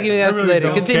Check, but give me the I answers really later.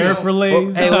 don't Continue. care for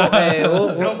Lay's. Hey,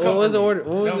 Don't what come was for the me. order?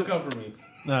 What was Don't it? come for me.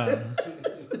 Nah.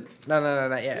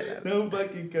 No, yeah. Don't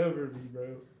fucking cover me,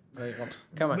 bro.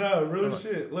 Come on. No, real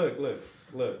shit. Look.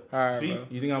 All right, See? bro.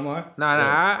 You think I'm lying? No,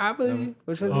 I believe you.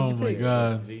 Which one did Oh you my pick?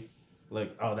 god. See?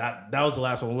 Look, that was the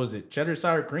last one. What was it? Cheddar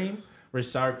sour cream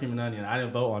versus sour cream and onion. I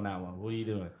didn't vote on that one. What are you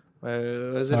doing? Wait,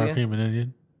 what was it Sour again? cream and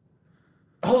onion.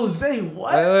 Jose,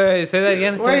 what? Wait, say that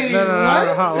again. Wait, No.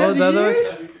 what? What was the other one?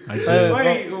 I did.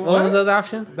 Wait, What was the other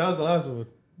option? That was the last one.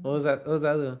 What was that? What was the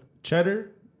other one?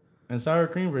 Cheddar and sour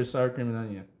cream versus sour cream and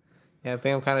onion. Yeah, I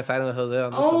think I'm kind of siding with Jose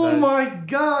on this Oh one. dog. my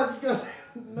god, you guys.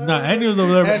 Nah, Andy was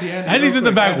over there. Andy, Andy's real in the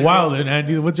quick, back Andy, wilding.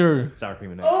 Andy, what's your? Sour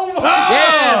cream and Oh my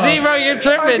Yeah, see, bro, you're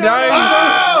tripping, dog.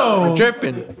 Oh! You're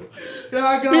tripping.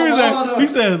 god, I got He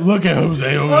said, "Look at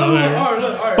Jose over there,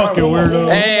 Alright, fucking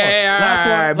weirdo." Hey, all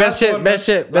right. Best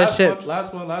chips.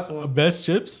 Last one. Best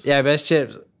chips. Yeah, best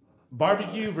chips.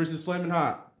 Barbecue versus flaming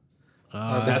hot.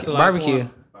 That's the last Barbecue.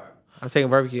 one. I'm taking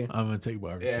barbecue. I'm gonna take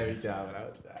barbecue. Yeah, me too.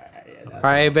 All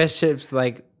right, best chips.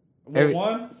 Like, Every-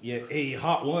 One? Yeah, hey,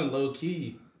 hot one, low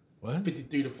key. What?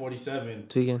 53 to 47.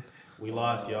 tweaking. We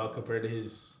lost, y'all, compared to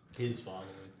his following.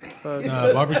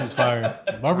 Nah, barbecue's fire.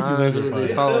 Barbecue legs are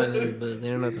It's fire. following it, but they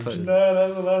don't know what the fuck. Nah,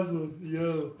 that's the last one.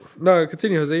 Yo. No,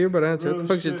 continue, Jose. You're about to answer. What the Real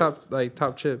fuck's your shit.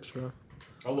 top chips, bro?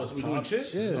 Oh, what? We doing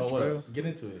chips? Yes, oh, what? bro. Get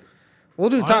into it. We'll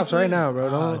do tops Honestly, right now, bro.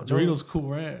 Don't. Doritos Cool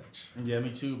Ranch. Yeah,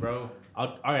 me too, bro.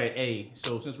 All right, hey.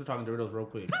 So since we're talking Doritos, real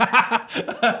quick.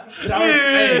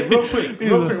 Hey, real quick.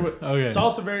 Okay.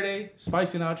 Salsa verde,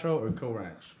 spicy nacho, or Cool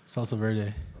Ranch? Salsa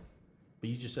verde. But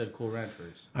you just said Cool Ranch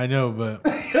first. I know, but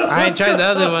I ain't tried the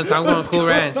other one, so I'm going Cool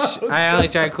Ranch. I only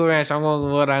tried Cool Ranch, so I'm going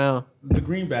with what I know. The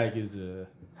green bag is the.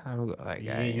 I'm go, like,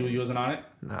 You wasn't on it.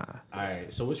 nah, All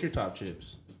right. So what's your top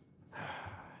chips?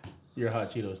 Your hot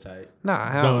Cheetos type. nah,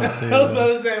 hell no. don't say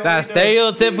that. That's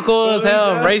stereotypical as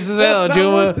hell, racist as hell,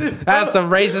 Juma. That's some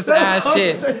racist ass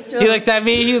shit. He looked at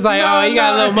me, he was like, "Oh, you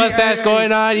got a little mustache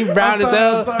going on, you brown as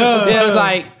hell." He was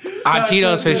like, "Hot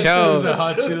Cheetos for sure."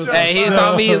 Hot Cheetos. Hey, he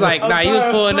saw me, he's like, "Nah, he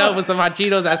was pulling up with some hot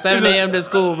Cheetos at 7 a.m. to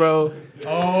school, bro." He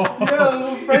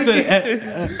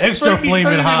said extra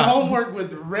flaming hot. Homework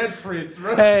with red prints,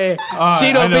 bro. Hey, I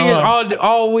Cheeto know. fingers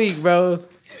all week, bro.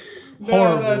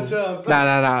 Horrible.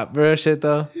 Nah, real shit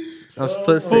though. I'm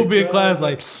split Full stick. big class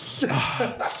like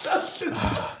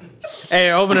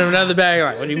Hey, open another bag.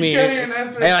 Like, what do you mean? can't even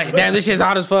answer Hey, like, damn, this shit's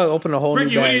hot as fuck. Open a whole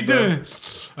Ricky, new what bag. are you bro. doing?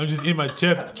 I'm just eating my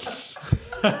chips.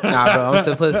 Nah, bro, I'm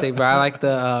simplistic, bro. I like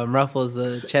the Ruffles,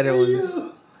 the cheddar ones.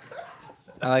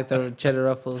 I like the cheddar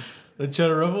Ruffles. The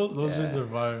cheddar ruffles? Those shits are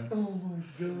fire.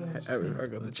 I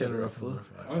got the cheddar Ruffles.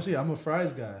 Honestly, I'm a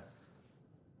fries guy.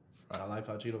 I like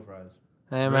hot Cheeto fries.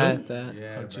 I ain't mad at that.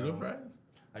 Yeah, Hot Cheeto fries?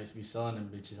 I used to be selling them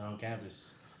bitches on campus.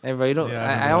 Hey, bro, you don't.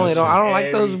 Yeah, I only don't. I don't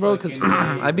like those, bro, because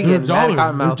I be getting mad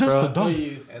cotton mouth, bro.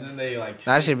 And then they like.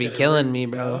 That should be stick to killing the me,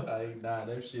 roof, bro. Like, nah,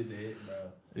 them shit hit, bro.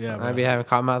 Yeah, I be having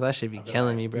cotton mouth. That should be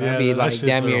killing me, bro. Yeah, I be that like shits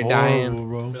damn are near horrible, dying.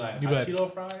 bro. Be like, You hot bet.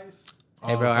 Cheeto fries.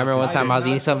 Hey, bro, I remember one time I was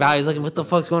eating some values, looking, what the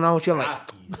fuck's going on with you? I'm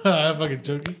like, I fucking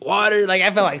choking. water. Like,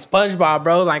 I felt like SpongeBob,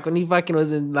 bro. Like, when he fucking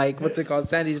was in, like, what's it called,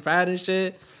 Sandy's Pride and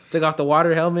shit. Took off the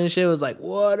water helmet and shit. Was like,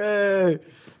 water.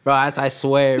 Bro, I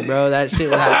swear, bro, that shit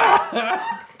was like,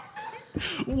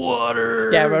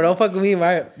 Water. yeah, bro, don't fuck with me.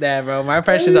 My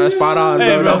impressions are spot on, bro.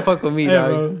 Hey, bro. Don't fuck with me, Hey,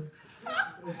 dog. bro.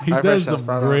 He My does impression's some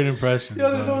spot on. great impressions.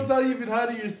 Yo, this dog. whole time you've been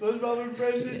hiding your SpongeBob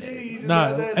impression, G. You just Nah,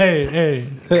 got that- hey,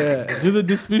 do the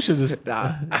disputation. Just do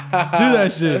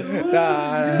that shit.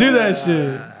 Do that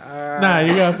shit. Nah,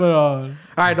 you gotta put it on.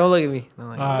 All right, don't look at me. Don't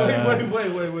look at me.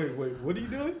 Wait. What are you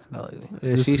doing? Don't look at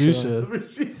me. Disputation.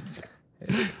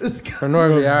 This guy. For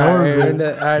Norby, all right,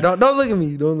 Norby. all right, don't look at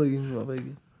me. Don't look at me. Don't look at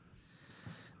me.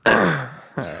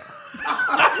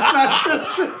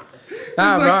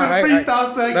 Nah, It's bro. like the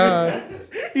freestyle segment. Nah.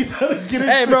 He's trying to get into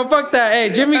Hey, bro, fuck that. Hey,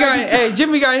 Jimmy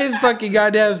got his fucking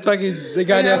goddamn the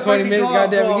goddamn 20 minutes.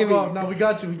 Goddamn, give me. No, we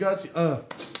got you.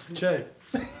 Check.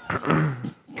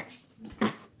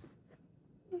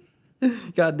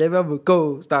 Goddamn, I'm a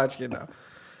cold starch kid now.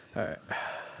 All right.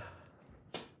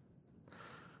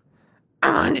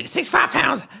 I'm 165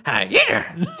 pounds.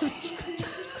 Yeah.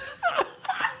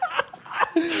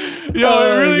 Yo,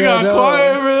 it really got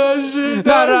quiet for that shit.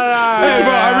 No. Hey,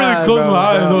 bro, I really closed my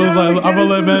eyes. I was like, I'm gonna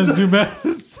let mans do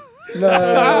maths.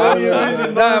 Nah,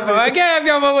 bro, I can't have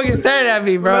y'all motherfucking staring at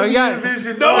me, bro. You got,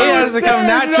 it No, has to come staring,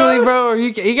 naturally, no. bro. Or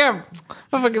you got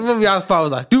motherfucking move y'all spot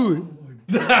was like, do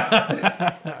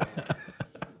it.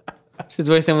 Shit's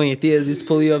wasting when your tias used to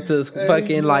pull you up to the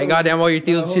fucking like goddamn all your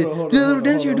tias and shit. Hold on, Do the little hold on,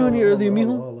 dance you were doing here earlier,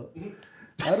 mijo. hold on.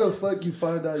 How the fuck you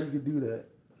find out you could do that?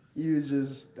 You was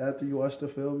just after you watched the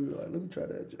film, you were like, let me try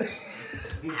that.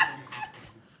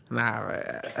 Nah, bro.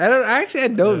 I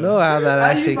don't know how that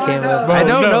How you actually find came out? up. Bro, I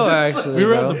don't no, know just- actually. We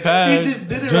were bro. at the pad, He just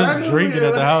did it just randomly, drinking at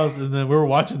the like- house, and then we were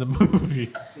watching the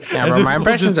movie. Yeah, And bro, this my fool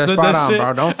impressions just are said spot that on, shit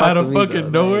bro. Don't fuck out of with me,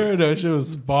 fucking though, nowhere. That shit was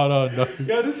spot on, dog.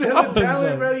 Yo, this the hell I was of talent,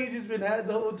 like- bro. You just been had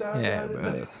the whole time. Yeah, bro.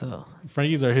 bro. So,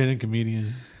 Frankie's our hidden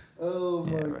comedian. Oh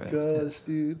my bro. gosh,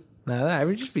 dude. nah, I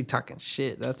would just be talking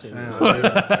shit. That's it.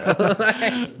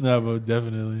 No, but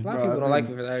definitely. A lot of people don't like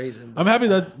me for that reason. I'm happy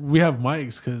that we have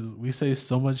mics because we say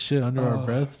so much shit under our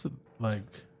breath, like,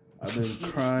 I've been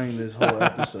crying this whole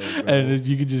episode, bro. and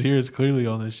you can just hear us clearly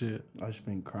on this shit. I've just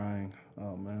been crying.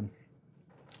 Oh man.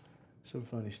 Some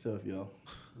funny stuff, y'all.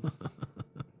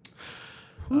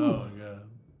 Oh my god.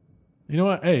 You know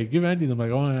what? Hey, give Andy the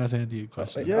mic. I want to ask Andy a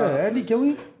question. Yeah, Andy, can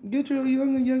we get your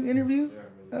young interview?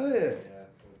 Hell yeah.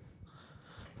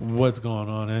 What's going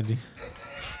on, Andy?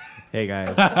 Hey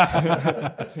guys.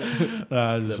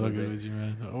 Nah, I just fucking with you,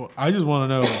 man. I just want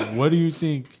to know, what do you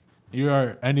think?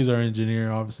 Andy's our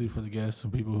engineer, obviously, for the guests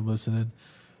and people who listening.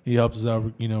 He helps us out,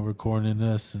 recording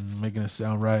us and making us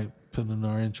sound right, putting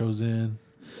our intros in,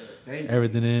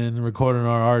 everything in, recording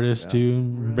our artists too,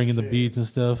 bringing the beats and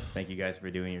stuff. Thank you guys for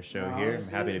doing your show here. I'm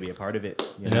happy to be a part of it.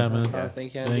 you Yeah, know? man. Oh,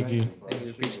 thank you. Thank you. Thank you.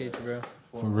 Appreciate you, bro.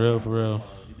 For real, for real.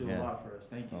 You do Yeah. a lot for us.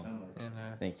 Thank you so much. And,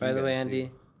 Thank you by the way, guys,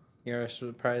 Andy, you're a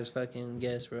surprise fucking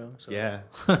guest, bro. So. Yeah.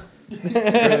 For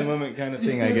the moment kind of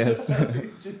thing, I guess.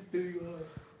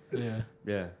 Yeah.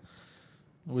 Yeah.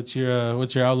 What's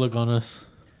your outlook on us?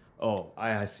 Oh,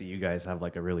 I see you guys have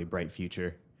like a really bright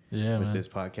future Yeah, with man. this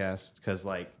podcast because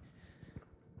like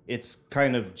it's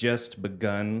kind of just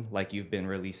begun. Like you've been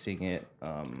releasing it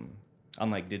on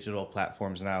like digital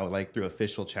platforms now, like through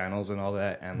official channels and all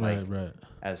that. And like Right.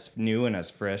 as new and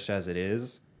as fresh as it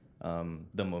is,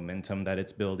 the momentum that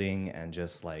it's building and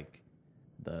just like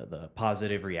the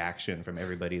positive reaction from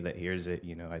everybody that hears it,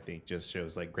 I think just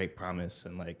shows like great promise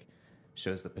and like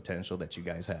shows the potential that you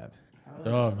guys have.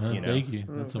 Oh man, know. thank you.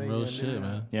 That's some real shit,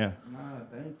 man. Yeah. Nah,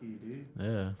 thank you, dude.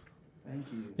 Yeah.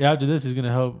 Thank you. Yeah, after this, he's gonna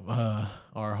help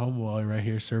our homeboy right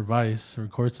here, Sir Vice,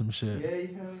 record some shit. Yeah,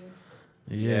 you know.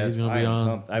 Yeah, he's Yes, gonna be I'm on.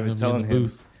 pumped. I've he's been gonna be in telling the him.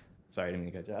 booth. Sorry, I didn't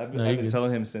mean to cut you. I've No, been you're good.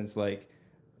 telling him since like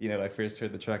I first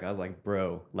heard the track, I was like,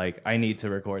 bro, like I need to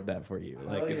record that for you.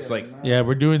 Like it's like Yeah,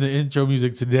 we're doing the intro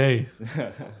music today.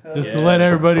 Just to let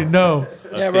everybody know.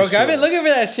 Yeah, bro. I've been looking for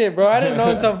that shit, bro. I didn't know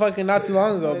until fucking not too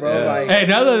long ago, bro. Like, Hey,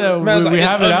 now that man, we it's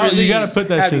have it out, you gotta unreleased. put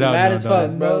that Had shit me out. mad now, as dog. fuck,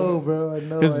 I bro. know, bro. I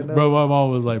know. Because, bro, my mom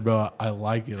was like, bro, I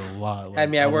like it a lot. Like, Had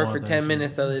me I at work want for that 10 shit.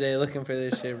 minutes the other day looking for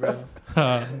this shit, bro.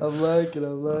 I'm liking, yo.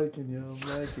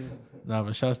 I'm liking. Nah,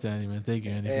 but shouts to Andy, man. Thank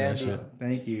you, Andy, for Hey, that Andy. shit.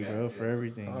 Thank you, bro, for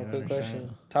everything. Oh, you quick understand?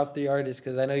 question. Top 3 artists,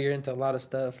 because I know you're into a lot of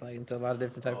stuff, like into a lot of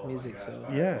different type of music. So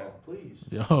Yeah, please.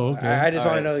 Yo, okay. I just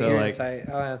want to know Alright, so, your like, insight.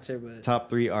 I'll answer, but top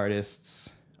 3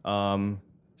 artists.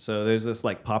 So there's this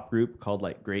like pop group called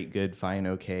like Great Good Fine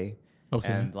Okay.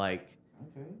 Okay. And like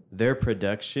their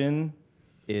production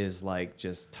is like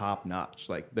just top notch.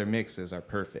 Like their mixes are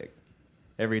perfect.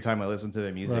 Every time I listen to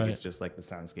their music, Right. it's just like the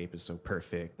soundscape is so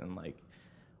perfect and like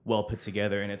well put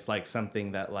together. And it's like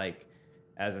something that like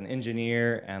as an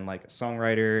engineer and like a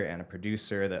songwriter and a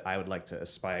producer that I would like to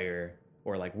aspire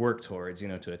or like work towards,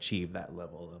 to achieve that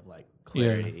level of like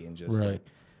clarity and just right.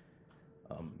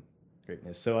 like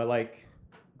greatness. So I like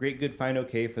Great Good Fine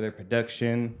Okay for their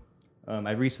production.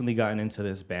 I've recently gotten into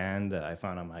this band that I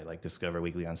found on my like Discover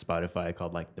Weekly on Spotify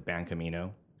called like the band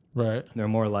Camino. Right. They're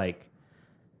more like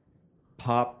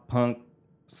pop punk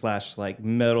 / like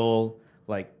metal,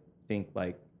 like think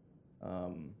like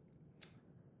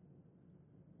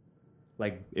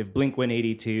if Blink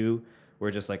 182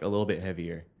 were just like a little bit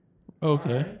heavier.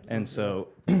 Okay. And so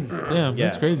Damn, Yeah.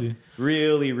 that's crazy.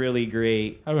 really, really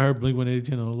great. I haven't heard Blink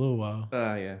 182 in a little while.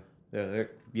 Yeah.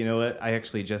 You know what? I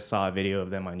actually just saw a video of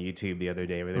them on YouTube the other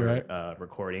day where they Right. were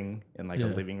recording in like Yeah.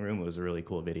 a living room. It was a really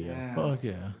cool video. Fuck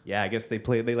yeah. Yeah, I guess they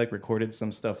like recorded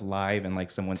some stuff live in like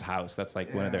someone's house. That's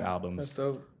like one of their that's albums.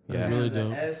 dope. That's Yeah. really The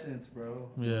dope. essence, bro.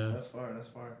 Yeah. That's far. That's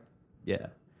far. Yeah.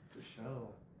 For sure.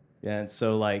 Yeah, and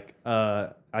so like I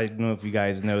don't know if you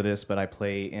guys know this, but I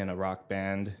play in a rock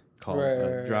band called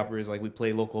Right. Droppers. Like we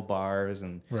play local bars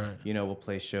and Right. we'll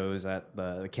play shows at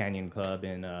the Canyon Club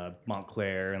in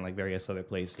Montclair and like various other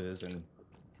places. And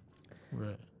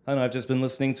Right. I don't know, I've just been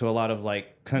listening to a lot of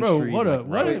like country. Bro, what like, up?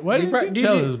 Why do you didn't you do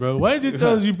tell you- us, bro? Why didn't you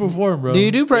tell us you perform, bro? Do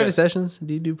you do private Yeah. sessions?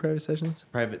 Do you do private sessions?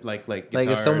 private like Like if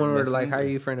guitar someone were to like lessons hire or-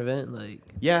 you for an event, like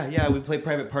Yeah, we play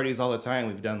private parties all the time.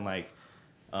 We've done like,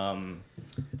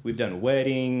 we've done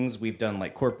weddings, we've done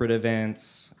like corporate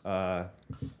events,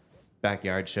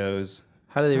 backyard shows.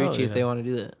 how do they Oh, reach you if yeah. they want to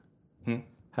do that? Hmm?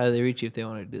 How do they reach you if they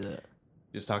want to do that?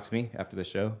 Just talk to me after the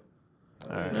show,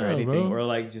 or Yeah, anything, bro. or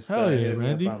like just Hell yeah, hit me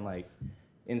Randy. up on like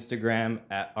Instagram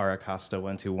at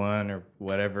Acosta121 or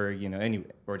whatever, any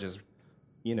or just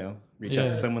reach out Yeah.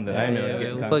 to someone that Yeah, I know yeah, and get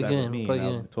in we'll contact plug with in, me. plug And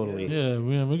I'll in. totally Yeah,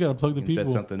 we gotta plug the can set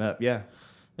people. something up. Yeah.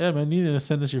 Yeah, man, you need to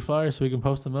send us your flyers so we can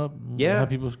post them up. And Yeah. have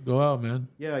people go out, man.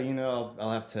 Yeah,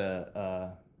 I'll have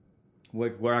to.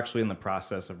 We're actually in the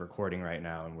process of recording right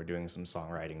now, and we're doing some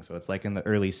songwriting. So it's like in the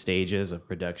early stages of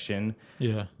production.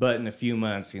 Yeah. But in a few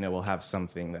months, we'll have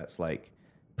something that's like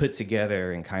put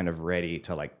together and kind of ready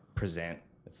to like present.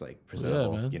 It's like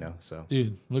presentable, man. So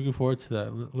Dude, looking forward to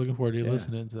that. Looking forward to Yeah.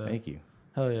 listening to that. thank you.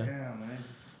 Hell yeah. Yeah, man.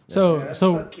 So That's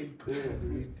so fucking cool,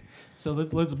 dude. so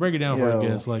let's break it down for Yo, you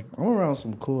guys. Like I'm around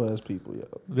some cool ass people, yo.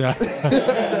 yeah.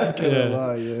 Can't Yeah.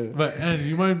 lie, yeah. But and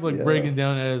you mind like Yeah. breaking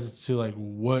down as to like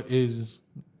what is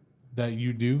that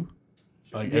you do?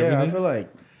 Like Yeah, I everything? feel like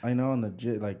I know on the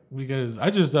jit, like Because I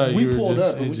just thought we you were pulled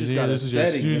just up, and we just engineer. got a This is your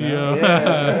setting. studio. Yeah,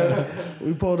 man.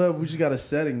 We pulled up, we just got a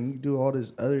setting. We do all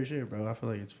this other shit, bro. I feel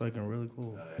like it's fucking really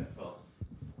cool.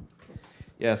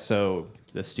 Yeah, so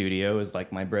the studio is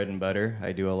like my bread and butter.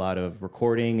 I do a lot of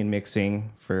recording and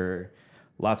mixing for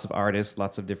lots of artists,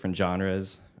 lots of different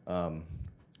genres.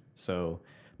 So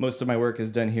most of my work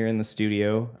is done here in the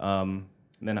studio.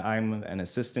 Then I'm an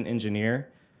assistant engineer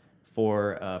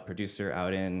for a producer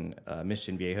out in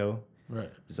Mission Viejo. Right.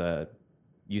 He's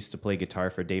used to play guitar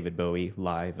for David Bowie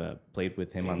live. Played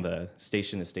with him on the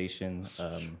Station to Station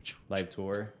live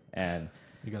tour, and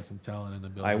You got some talent in the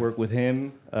building. I work with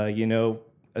him.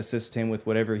 Assist him with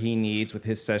whatever he needs with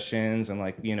his sessions, and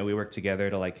we work together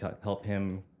to like help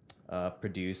him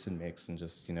produce and mix and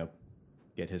just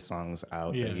get his songs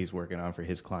out Yeah. that he's working on for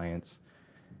his clients.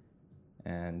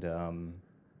 And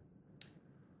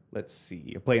let's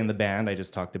see, I play in the band. I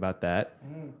just talked about that.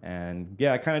 And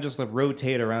yeah, I kind of just like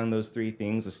rotate around those three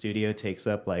things. The studio takes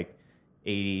up like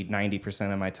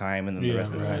 80-90% of my time, and then the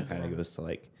rest of the time right. kind of goes to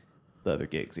like the other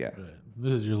gigs. Yeah. Right.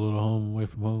 This is your little home away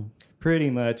from home. Pretty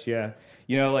much, yeah.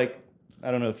 Like, I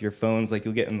don't know if your phone's like,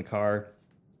 you'll get in the car,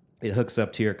 it hooks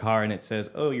up to your car and it says,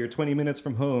 oh, you're 20 minutes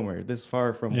from home or this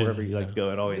far from Yeah, wherever you like yeah. to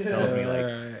go. It always tells me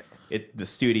like, the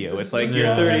studio. It's like you're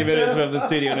 30 minutes from the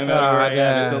studio, no matter where I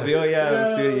am. It tells me, oh yeah,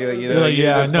 the studio. You know, like,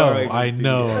 yeah, this far away from the I studio.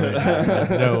 know already.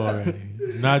 I know already.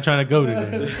 I'm not trying to go today.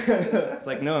 It's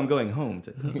like, no, I'm going home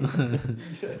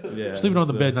today. Sleeping on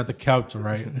the bed, not the couch,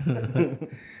 right?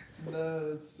 Nah,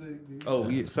 that's sick, dude.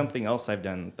 Oh, something else I've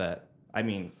done that, I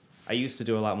mean, I used to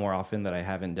do a lot more often that I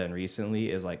haven't done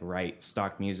recently is like write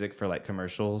stock music for like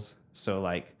commercials. So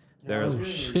like there's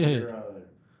Shit.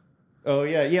 oh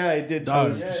yeah, I did. I Dog.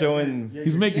 was showing.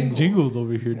 He's making jingles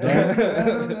over here, dog.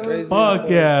 Crazy. Fuck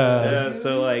yeah. Yeah,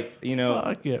 so like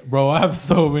Fuck yeah. Bro, I have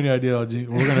so many ideas on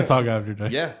jingles. We're going to talk after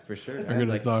that. yeah, for sure. We're going to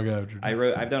Like, talk after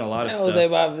that. I've done a lot of I was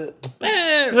like, stuff.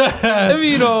 man, let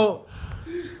me,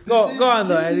 go on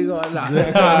though, Eddie. Go on. Nah.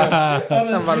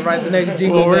 I'm about to write the next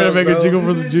jingle. Well, we're going to make bro. a jingle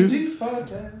for the This juice. is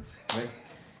Podcast.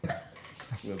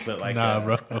 We'll put like Nah,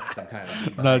 bro. some kind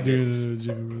of. I'm not doing a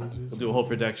jingle for the juice. We'll do a whole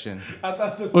production.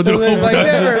 We'll do a whole Like,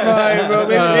 production. never mind, bro.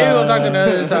 Maybe we'll talk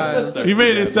another time. You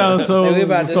made it sound so, Maybe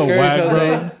about so discourage whack, bro.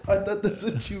 Jose. I thought that's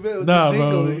what you meant with Nah, the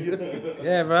bro. jingle.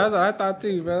 Yeah, bro. That's what I thought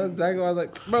too, bro. That's exactly what I was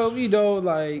like, bro. If you don't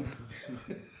like,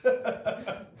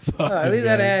 leave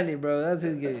that to Andy, bro. That's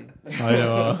his gig. I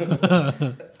know.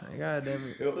 God damn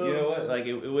it. You know what? Like,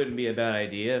 it wouldn't be a bad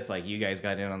idea if, like, you guys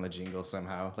got in on the jingle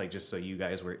somehow. Like, just so you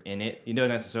guys were in it. You don't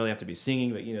necessarily have to be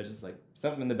singing, but, just, like,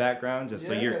 something in the background, just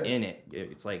so you're in it.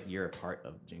 It's like you're a part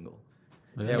of the jingle.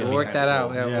 Yeah, we'll work that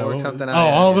out. Yeah, we'll work something out. Oh,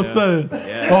 all of a sudden.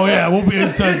 Yeah. Oh, yeah, we'll be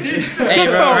in touch. Hey,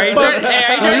 bro. Are you trying to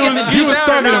get the He juice was out or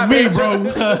talking to not, me, bitch?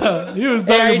 bro. He was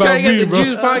Hey, are talking you about trying to me, get the bro.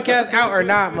 Juice podcast out or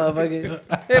not, motherfucker?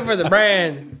 It's for the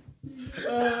brand. It's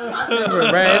for the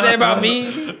brand. It ain't about me.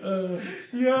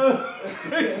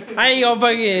 I ain't gonna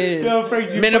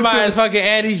fucking minimize fucking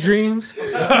Andy's dreams.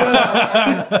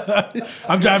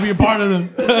 I'm trying to be a part of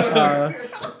them.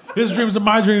 His dreams are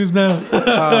my dreams now.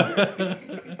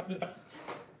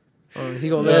 He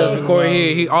gonna let us record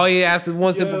here. All he asks is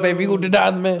one simple favor. He gonna deny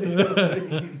the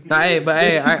man. Nah, hey,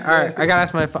 I gotta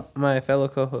ask my fellow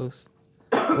co-host.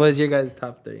 What is your guys'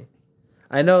 top 3?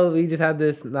 I know we just had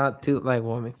this not too it's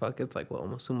like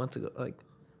almost 2 months ago. Like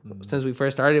since we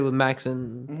first started with Max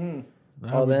and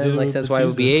all them. Like since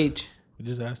YOBH. We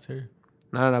just asked her.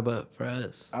 No, but for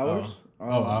us, Hours?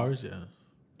 Ours, yeah.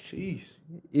 Jeez.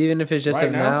 even if it's just Right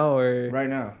of now? now or Right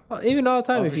now. well, even all the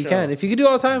time if for you sure. can. If you can do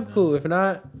all the time, cool. If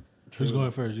not, Who's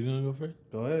going first? You gonna go first?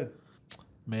 Go ahead.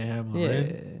 Mayhem yeah.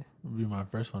 Lorraine would be my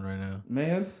first one right now.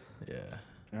 Man. Yeah.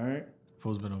 All right.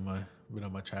 Fool's been on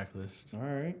my track list. All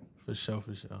right. For sure.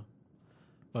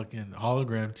 Fucking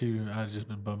Hologram too. I've just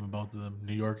been bumming both of them.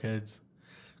 New York heads.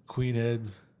 Queen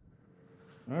heads.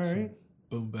 All right.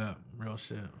 Boom bap. Real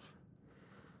shit.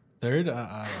 Third,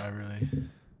 I really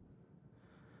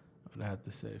would have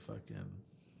to say fucking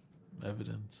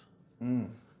Evidence. Been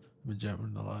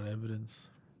jumping a lot of evidence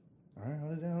All right.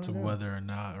 Hold it down. to whether or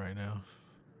not right now.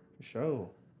 For sure.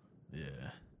 Yeah.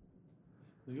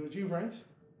 Let's go with you, Franks.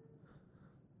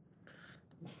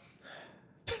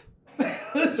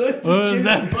 What was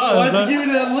that pause? Why'd you give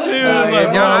me that look? He was like,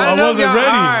 Yo, bro, I know wasn't y'all-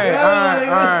 ready. All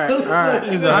right.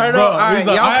 He's I like, don't bro, know. All right, he's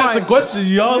like, y'all I asked probably- the question.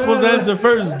 Y'all supposed to answer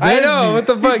first. I then know. me. What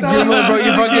the fuck, Juma, bro?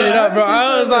 You fucking it up, bro.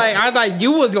 I was like, I thought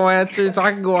you was going to answer so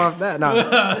I can go off that. Nah. Yo,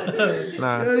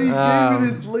 he gave me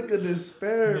this look of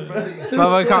despair, bro.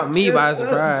 Motherfucker caught me by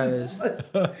surprise.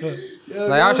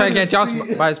 Like, I was trying to catch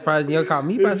y'all by surprise, and y'all caught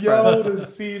me by If y'all surprise. would have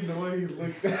seen the way he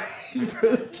looked at me,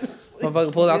 bro, just like,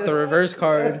 Motherfucker pulled out the reverse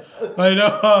card. I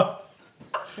know.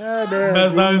 God damn.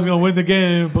 That's not who's gonna win the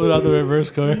game. Put out the reverse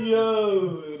card.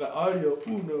 yo, the audio,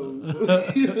 uno.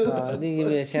 Didn't give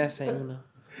me a chance to,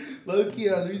 Low key,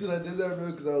 the reason I did that,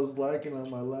 bro, because I was lacking on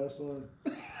my last one.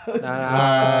 All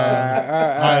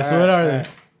right, So what are they?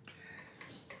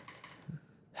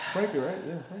 Frankie, right?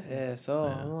 Yeah, Frankie. Yeah, so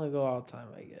I'm gonna go all time,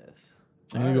 I guess.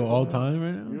 You gonna go all time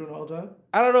right You now? doing all time?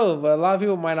 I don't know, but a lot of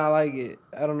people might not like it.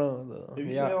 I don't know though. If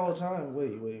you say all time,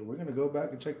 wait, we're gonna go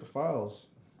back and check the files.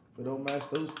 If it don't match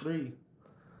those 3.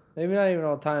 Maybe not even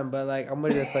all time, but like I'm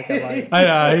gonna just like a, I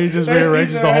know. He just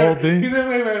rearranges the whole He thing. said,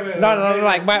 wait. No,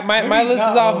 like my Maybe list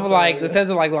not is off all of like time, the yeah. sense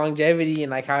of like longevity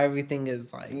and like how everything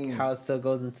is like how it still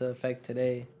goes into effect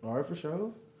today. All right, for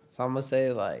sure. So I'm gonna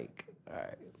say like, all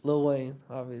right, Lil Wayne,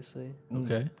 obviously.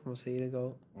 Okay. I'm gonna say you to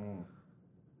go.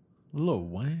 Lil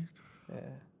Wayne. Yeah.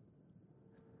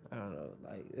 I don't know,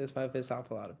 like this might piss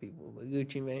off a lot of people, but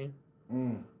Gucci Mane.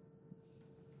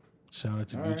 Shout out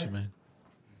to All Gucci right. man.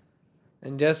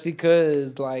 And just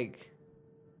because like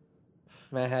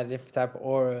man had a different type of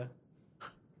aura.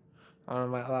 I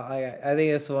don't know, I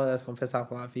think it's the one that's gonna piss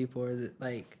off a lot of people. Or is it,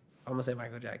 like I'm gonna say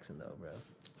Michael Jackson though, bro.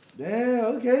 Damn,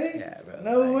 okay. Yeah, bro.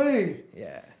 No like, way.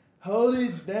 Yeah. Hold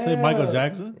it down. Say Michael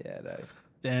Jackson. Yeah, dog.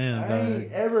 Damn, I ain't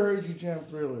dog. ever heard you jam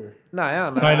Thriller. Nah, I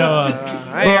don't know. I know.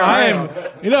 I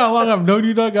am. You know how long I've known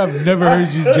you, dog? I've never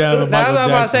heard you jam a That's Michael what I'm about to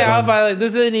Jackson say. I was song. about to, like,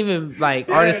 this isn't even like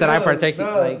artists that I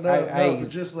particularly I but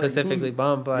just like specifically who,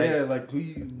 bump. Like, yeah, like who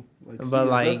you like. but see is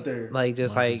like, up there. like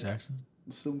just Michael like, Jackson.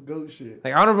 Some goat shit.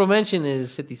 like honorable mention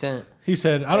is 50 Cent. He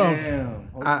said, "I don't." Damn.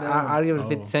 Hold I down. I'd give it Oh.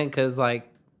 50 Cent because like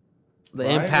the Bro, I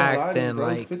ain't gonna lie impact to you, and bro.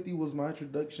 like 50 was my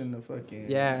introduction to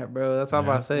fucking. yeah, bro. That's all I'm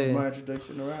about to Was say. my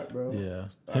introduction to rap, bro. Yeah,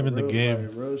 him in the game.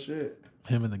 Like, real shit.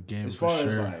 Him in the game As for far as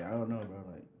sure. like, I don't know, bro.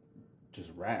 Like,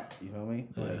 just rap. You feel me?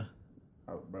 Like,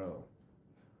 Yeah.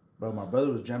 bro, my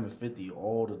brother was jamming 50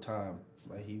 all the time.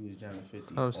 Like, he was jamming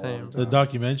 50. I'm saying, all The the time.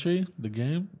 documentary, the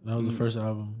game, that was the first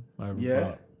album I ever Yeah?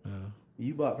 bought. Yeah,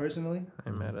 You bought personally?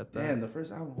 I'm mad at that. Damn, the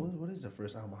first album. What is the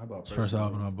first album I bought it's the personally?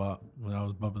 first album I bought when I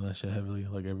was bumping that shit heavily,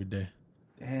 like every day.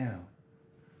 Damn.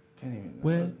 Can't even.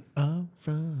 Where I'm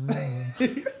from.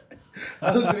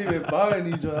 I wasn't even buying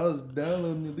these. I was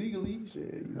downloading illegally.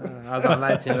 Shit. You know? I was on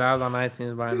iTunes. I was on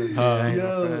iTunes buying them too. I ain't gonna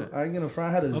Yo, front. I ain't gonna front.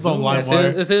 I had a was on Zoom. Lime-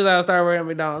 As soon as I started working at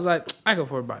McDonald's, I was like, I can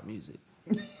afford to buy music.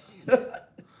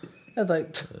 That's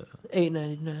like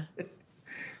 $8.99.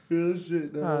 Real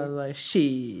shit, I dog. was like,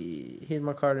 shit. Here's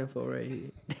my card info right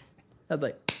here. I was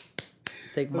like,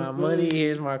 take my money.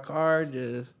 Here's my card.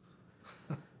 Just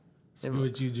Screw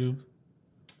with you, Jubes.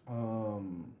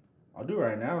 I'll do it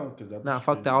right now because nah,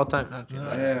 fuck that all time. Nah, Yeah, go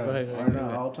ahead, right go ahead, now, go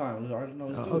ahead. all time.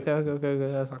 Let's do Okay, it.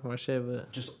 okay. I was talking about shit,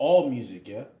 but Just all music,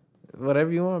 yeah.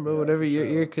 whatever you want, bro. Yeah, Whatever for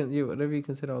you whatever you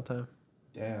consider all time.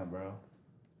 Damn, bro.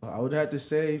 I would have to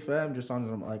say, fam, just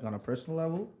on like on a personal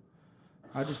level,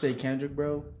 I'd just say Kendrick,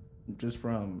 bro. Just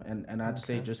from and I'd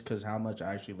say just because how much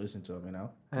I actually listen to him, you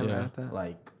know. I'm Yeah. mad at that.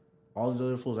 Like all these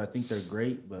other fools, I think they're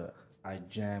great, but I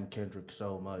jam Kendrick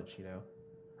so much, you know.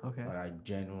 Okay. Like I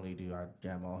genuinely do. I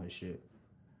jam all his shit.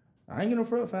 I ain't gonna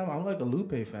front, fam. I'm like a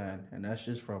Lupe fan, and that's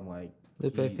just from like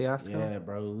Lupe Fiasco? Yeah,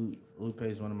 bro. Lupe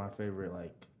is one of my favorite,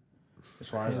 like as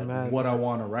far as Ain't like mad. what I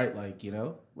want to write, like you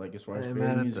know, like as far as Ain't mad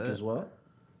creating at music that. as well.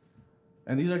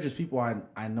 And these are just people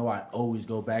I know I always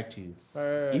go back to,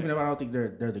 Right. even if I don't think they're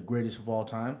the greatest of all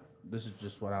time. This is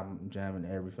just what I'm jamming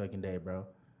every fucking day, bro.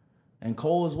 And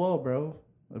Cole as well, bro.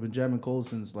 I've been jamming Cole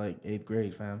since like 8th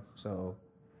grade, fam. So,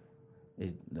 yeah,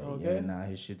 Okay. nah,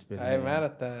 his shit's been. I ain't mad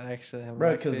at that actually. I'm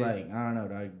Bro, because actually- like I don't know,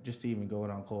 dog, just even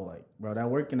going on Cole, like bro, that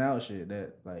working out shit,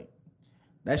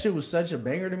 that shit was such a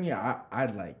banger to me. I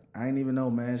didn't even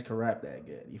know mans could rap that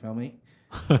good. You feel me?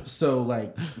 So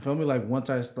like, you feel me? Like once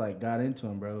I like got into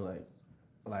him, bro,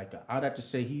 like I'd have to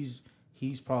say he's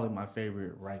probably my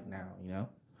favorite right now. You know,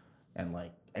 and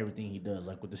like everything he does,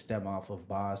 like with the stem off of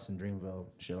Boss and Dreamville,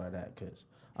 shit like that. Cause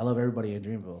I love everybody in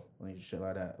Dreamville, like shit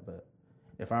like that. But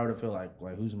if I were to feel like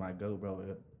who's my go, bro,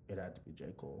 it had to be J.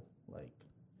 Cole. Like,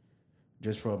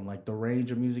 just from like the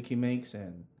range of music he makes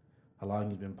and how long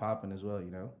he's been popping as well, you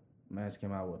know? Man's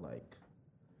came out with like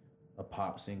a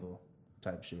pop single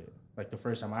type shit. Like the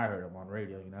first time I heard him on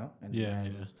radio, you know? And Yeah,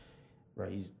 man's yeah. just- bro,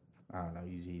 I don't know,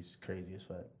 he's crazy as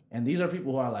fuck. And these are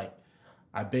people who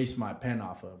I base my pen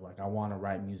off of. Like I want to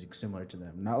write music similar to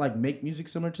them. Not like make music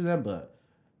similar to them, but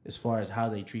as far as how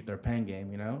they treat their pen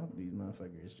game, you know? These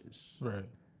motherfuckers just Right.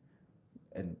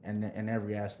 and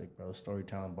every aspect, bro.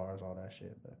 Storytelling, bars, all that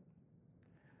shit. But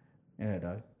yeah,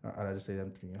 dog. I'd just say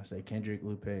them three. I say Kendrick,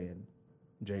 Lupe, and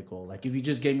J. Cole. Like if you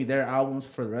just gave me their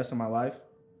albums for the rest of my life,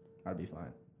 I'd be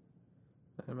fine.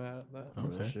 I'm mad at that.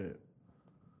 Real Okay. shit.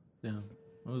 Yeah.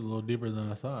 It was a little deeper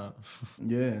than I thought.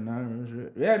 Yeah, real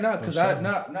shit. Yeah, cause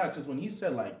sure. cause when he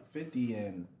said like 50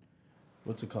 and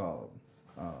what's it called?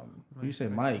 You say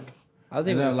Mike. I was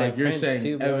And even then, like you're Prince, saying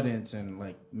too, bro. evidence and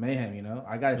like mayhem, you know?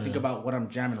 I gotta think about what I'm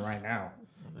jamming right now.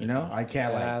 You know? I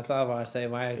can't Yeah, like that's all I want to say.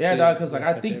 yeah, dog, cause like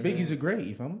I think Biggie's a great,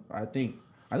 you feel me? I think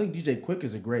DJ Quick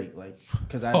is a great, like,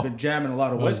 cause I've been jamming a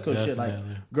lot of Most West Coast shit, like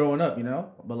definitely. growing up, you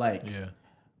know. But like, Yeah.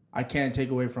 I can't take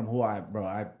away from who I've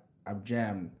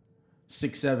jammed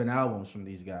 6-7 albums from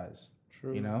these guys.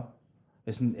 True. You know,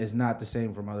 it's not the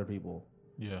same from other people.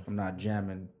 Yeah. I'm not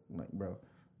jamming like, bro,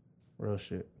 real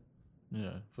shit.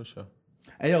 Yeah, for sure.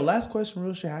 Hey, yo, last question,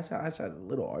 real shit. I just had a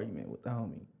little argument with the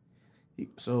homie.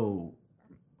 So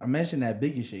I mentioned that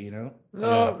Biggie shit, you know.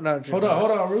 No, not true.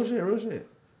 Hold on, real shit.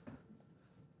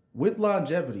 With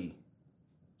longevity,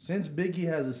 since Biggie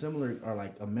has a similar or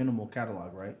like a minimal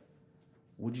catalog, right?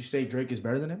 Would you say Drake is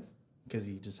better than him because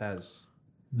he just has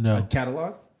a No.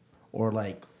 catalog, or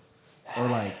like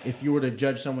if you were to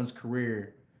judge someone's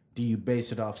career, do you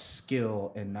base it off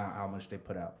skill and not how much they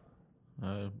put out?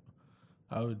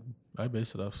 I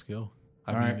base it off skill.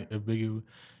 I All mean, right.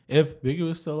 if Biggie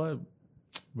was still alive,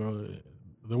 bro,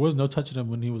 there was no touching him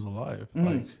when he was alive. Mm-hmm.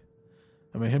 Like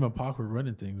I mean, him and Pac were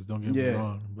running things. Don't get me Yeah.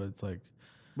 wrong, but it's like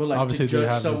But like obviously to they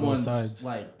judge have their both someone's sides.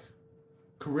 like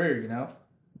career, you know,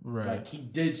 right. like he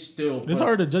did still. It's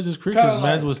hard to judge his career Kinda because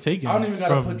Mans like- was taken. I don't even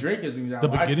gotta from put Drake as an example.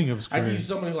 the beginning of his I career. can use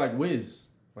somebody like Wiz.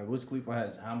 Like Wiz Khalifa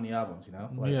has how many albums, you know?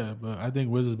 Like, Yeah, but I think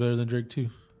Wiz is better than Drake too.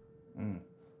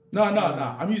 No.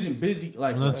 I'm using busy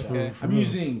like Well, that's for I'm real.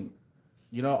 using,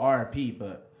 you know, R&P,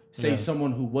 but say Yeah.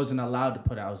 someone who wasn't allowed to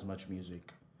put out as much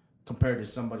music compared to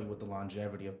somebody with the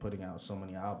longevity of putting out so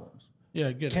many albums. Yeah,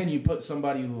 I get it. Can you put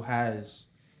somebody who has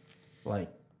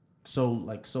so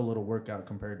little workout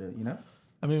compared to, you know?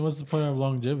 I mean, what's the point of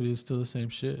longevity? It's still the same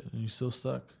shit, and you still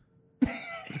stuck.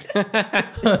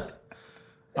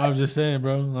 I'm just saying,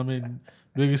 bro. I mean,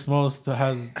 Biggie Smalls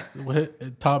has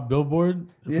hit top Billboard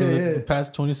for the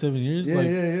past 27 years. Yeah, like,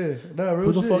 yeah. Nah, real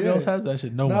who the shit, fuck yeah. else has that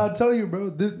shit? No Nah, one. I tell you,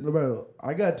 bro.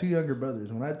 I got 2 younger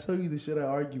brothers. When I tell you the shit I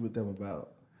argue with them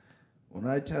about, when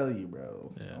I tell you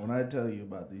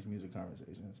about these music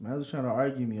conversations, man, I was trying to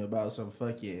argue me about some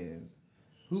fucking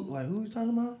who was talking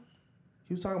about?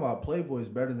 He was talking about Playboy's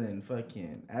better than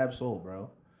fucking Absol, bro.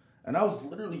 And I was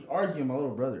literally arguing with my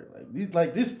little brother.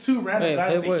 This 2 random Wait,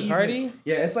 guys Playboy to Cardi? even.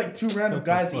 Yeah, it's like 2 random What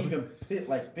the guys to fuck? even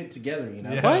pit together, you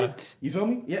know? Yeah. What? You feel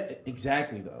me? Yeah,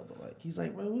 exactly though. But like, he's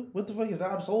like, what the fuck is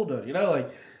Absol done? You know, like.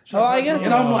 Oh, I trying to talk to guess- me,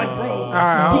 and I'm like, bro,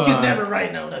 Alright, he hold can on. never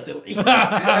write no nothing. and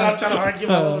I'm trying to argue with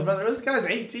my little brother. This guy's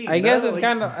 18. I guess bro. it's Like,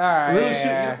 kind of all right. Real shit,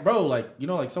 you know,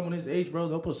 bro. Like someone his age, bro.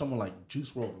 They'll put someone like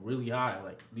Juice WRLD really high,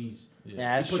 like these.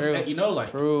 Yeah, that's he puts- true. You know, like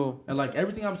True. and like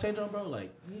everything I'm saying to him, bro.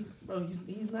 Like,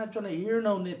 he's not trying to hear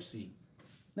no Nipsey.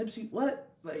 Nipsey, what?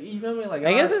 Like, you feel me? Like,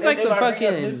 I guess it's like if the I bring up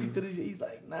fucking- Nipsey to he's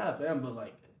like, nah, fam, but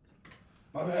like,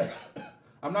 my bad.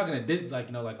 I'm not gonna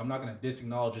I'm not gonna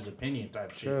disacknowledge his opinion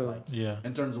type shit. True. Like, Yeah.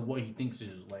 in terms of what he thinks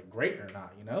is like great or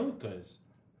not, you know, because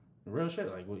real shit.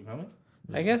 Like, what you feel me?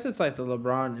 I guess it's like the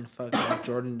LeBron and fucking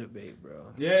Jordan debate, bro.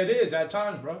 Yeah, it is at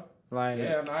times, bro. Like,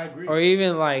 Yeah, no, I agree. or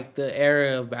even like the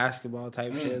era of basketball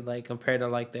type shit, like compared to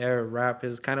like the era of rap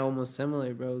is kind of almost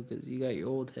similar, bro. Because you got your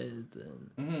old heads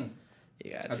and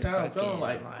you got At your times I'm feeling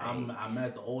fucking, like I'm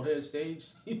at the old head stage.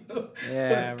 You know?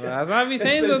 yeah, bro. That's what I be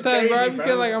saying It's sometimes, bro. I crazy, be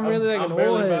feel like I'm really like an barely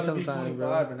old head about to be sometimes, 25,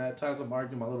 bro. And at times I'm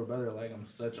arguing with my little brother like I'm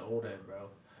such an old head, bro.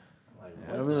 I'm like,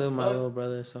 I what don't the really with my fuck? little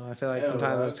brother, so I feel like Yeah,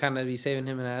 sometimes bro. I just kind of be saving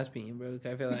him an ass beating, bro.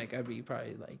 I feel like I'd be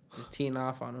probably like just teeing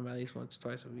off on him at least once,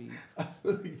 twice a week. I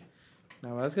feel like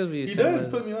No, that's because we he does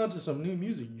put me on to some new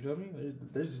music. You feel me?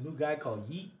 There's this new guy called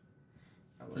Yeet.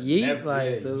 I would Yeet, never-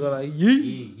 like yeah, those are like yeet.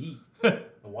 Yeet. YEAT.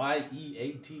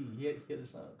 He had a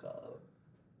song called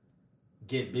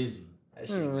 "Get Busy." That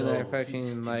shit remember goes. that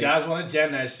fucking, If like- you guys want to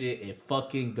jam that shit, it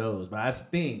fucking goes. But that's the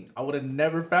thing. I would have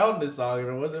never found this song if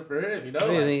it wasn't for him. You know,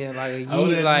 Really like, thinking like a I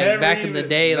would've yeet, like never back in the even-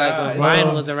 day, like nah, when it's- Vine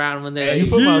Well, was around when Yeah, they're you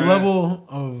like, put my Yeah. level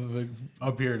of like,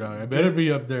 up here, dog. I better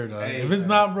be up there, dog. Hey, if it's man.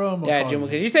 not, bro, I'm gonna yeah, call Jim, you.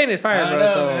 because you're saying it's fire, I bro.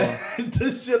 know, So man.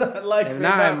 the shit I like. if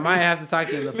not, I might have to talk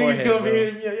to you in the Niggas forehead, gonna be bro.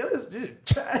 hitting me up. Yo, this shit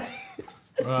trash.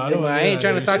 Bro, I, But don't I hear ain't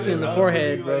trying to that talk to shit, you in the dog.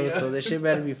 forehead, bro. Like, So this shit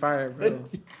better be fire, bro.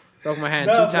 Broke my hand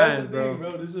No, 2 that's the times, thing,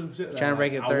 bro. This is some shit Trying to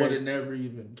break it I third. would have never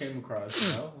even came across,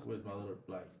 you know, with my little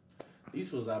like these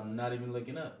fools. I'm not even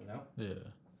looking up, you know. Yeah.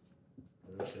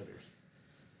 Little shitters.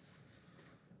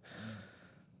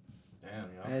 Damn,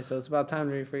 yo. Hey, so it's about time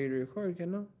for you to record, you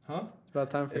know? Huh? It's about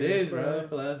time for It you to is, record. bro. I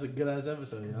feel like that's a good ass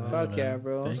episode, you know. Fuck man. yeah,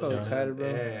 bro. I'm Thank so y'all. excited, bro.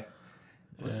 Yeah.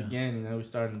 Once Yeah. again, you know, we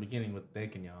started in the beginning with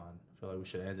thanking y'all, and I feel like we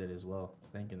should end it as well.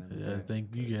 Thanking them. Yeah,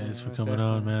 thank you guys for Yeah, coming sure.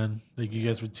 on, man. Thank you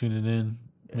guys for tuning in,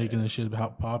 making this shit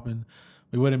popping.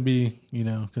 We wouldn't be,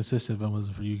 consistent if it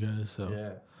wasn't for you guys. So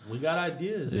Yeah, we got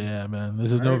ideas. yeah, man.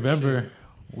 This is Merch November.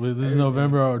 shit. This is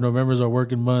November. November's our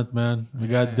working month, man. We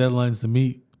got Yeah. deadlines to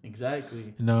meet.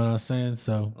 Exactly. You know what I'm saying?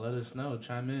 So Let us know.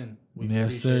 Chime in. We yes,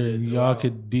 appreciate sir. it Y'all throughout.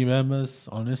 could DM us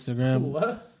on Instagram.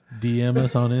 What? DM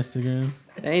us on Instagram.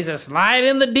 And he's a slide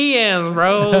in the DMs,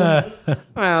 bro.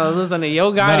 Well, listen to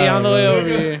Yo Gotti Nah, on the way bro. over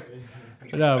here.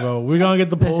 Yeah, bro. We're gonna get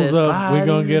the polls says up. We're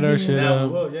gonna get our shit Now,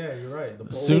 up. well, yeah, you're right. The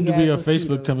poll- Soon to Big be a ass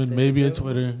mosquito Facebook coming, thing, maybe a bro.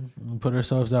 Twitter. We'll put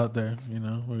ourselves out there. There's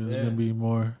Yeah. gonna be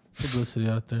more publicity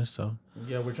out there. So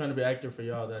Yeah, we're trying to be active for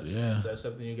y'all. That's Yeah. that's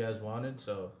something you guys wanted.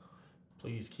 So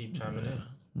please keep chiming in.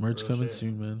 merch Real coming shit.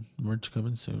 soon, man. Merch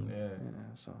coming soon. Yeah.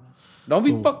 So, don't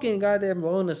be Cool. fucking goddamn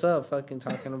blowing us up, fucking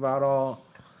talking about all.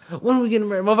 When are we getting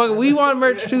merch? Motherfucker, we want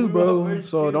merch too, We bro. want merch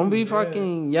So too, don't be yeah.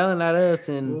 fucking yelling at us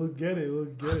and get it. We'll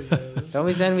get it. Man. don't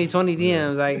be sending me 20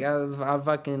 DMs. Like, I'm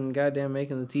fucking goddamn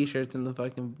making the t-shirts in the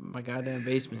fucking, my goddamn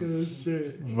basement.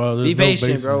 Shit. Bro, there's Be no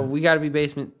patient, basement. bro. We gotta be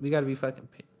basement. We gotta be fucking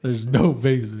There's no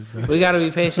basement. bro. We gotta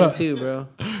be patient too, bro.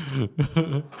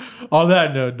 On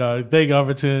that note, dog, thank y'all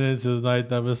for tuning in to the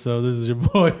 9th episode. This is your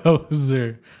boy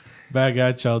Hoser. Back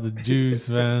at y'all, the juice,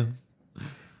 man.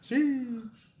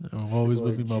 Always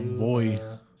would be my boy. It's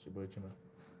your boy Chima.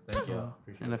 Thank you.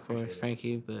 Appreciate And it. of course,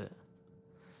 Frankie, but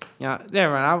yeah,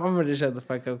 never mind. I'm gonna just shut the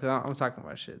fuck up because I'm talking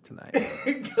about shit tonight.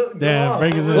 Damn,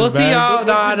 Frankie's in We'll his see bag. y'all.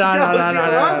 No.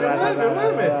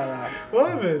 What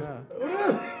happened?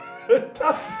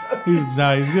 He's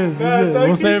good. He's good.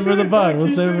 We'll save it for the pod. We'll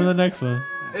save it for the next one.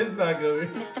 It's not good.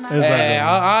 It's not Hey, good.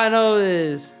 all I know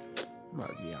is I'm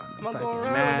about to be on the fucking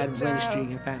mad win streak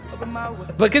in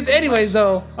fantasy. But anyways,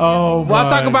 though, Oh, well, I'll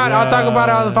talk my about it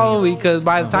on the God. following week because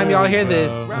by the time y'all hear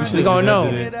this, should've we gonna know.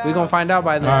 presented it. We gonna find out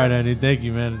by then. All right, Andy. Thank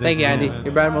you, man. Thank you, Andy. man.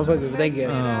 You're bad motherfucker. But thank you.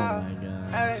 Oh my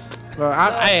God. Bro,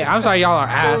 I'm sorry, y'all are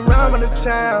ass. Around the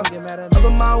town, up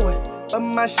in my way, up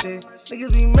my shit.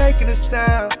 Niggas be making a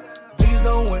sound. Niggas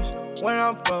don't wish where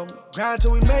I'm from. Grind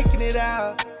till we making it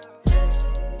out.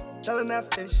 Selling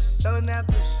that fish, selling that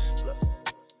fish. Look.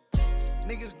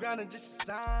 Niggas grounded just a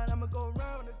sign. I'ma go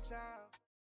around the town.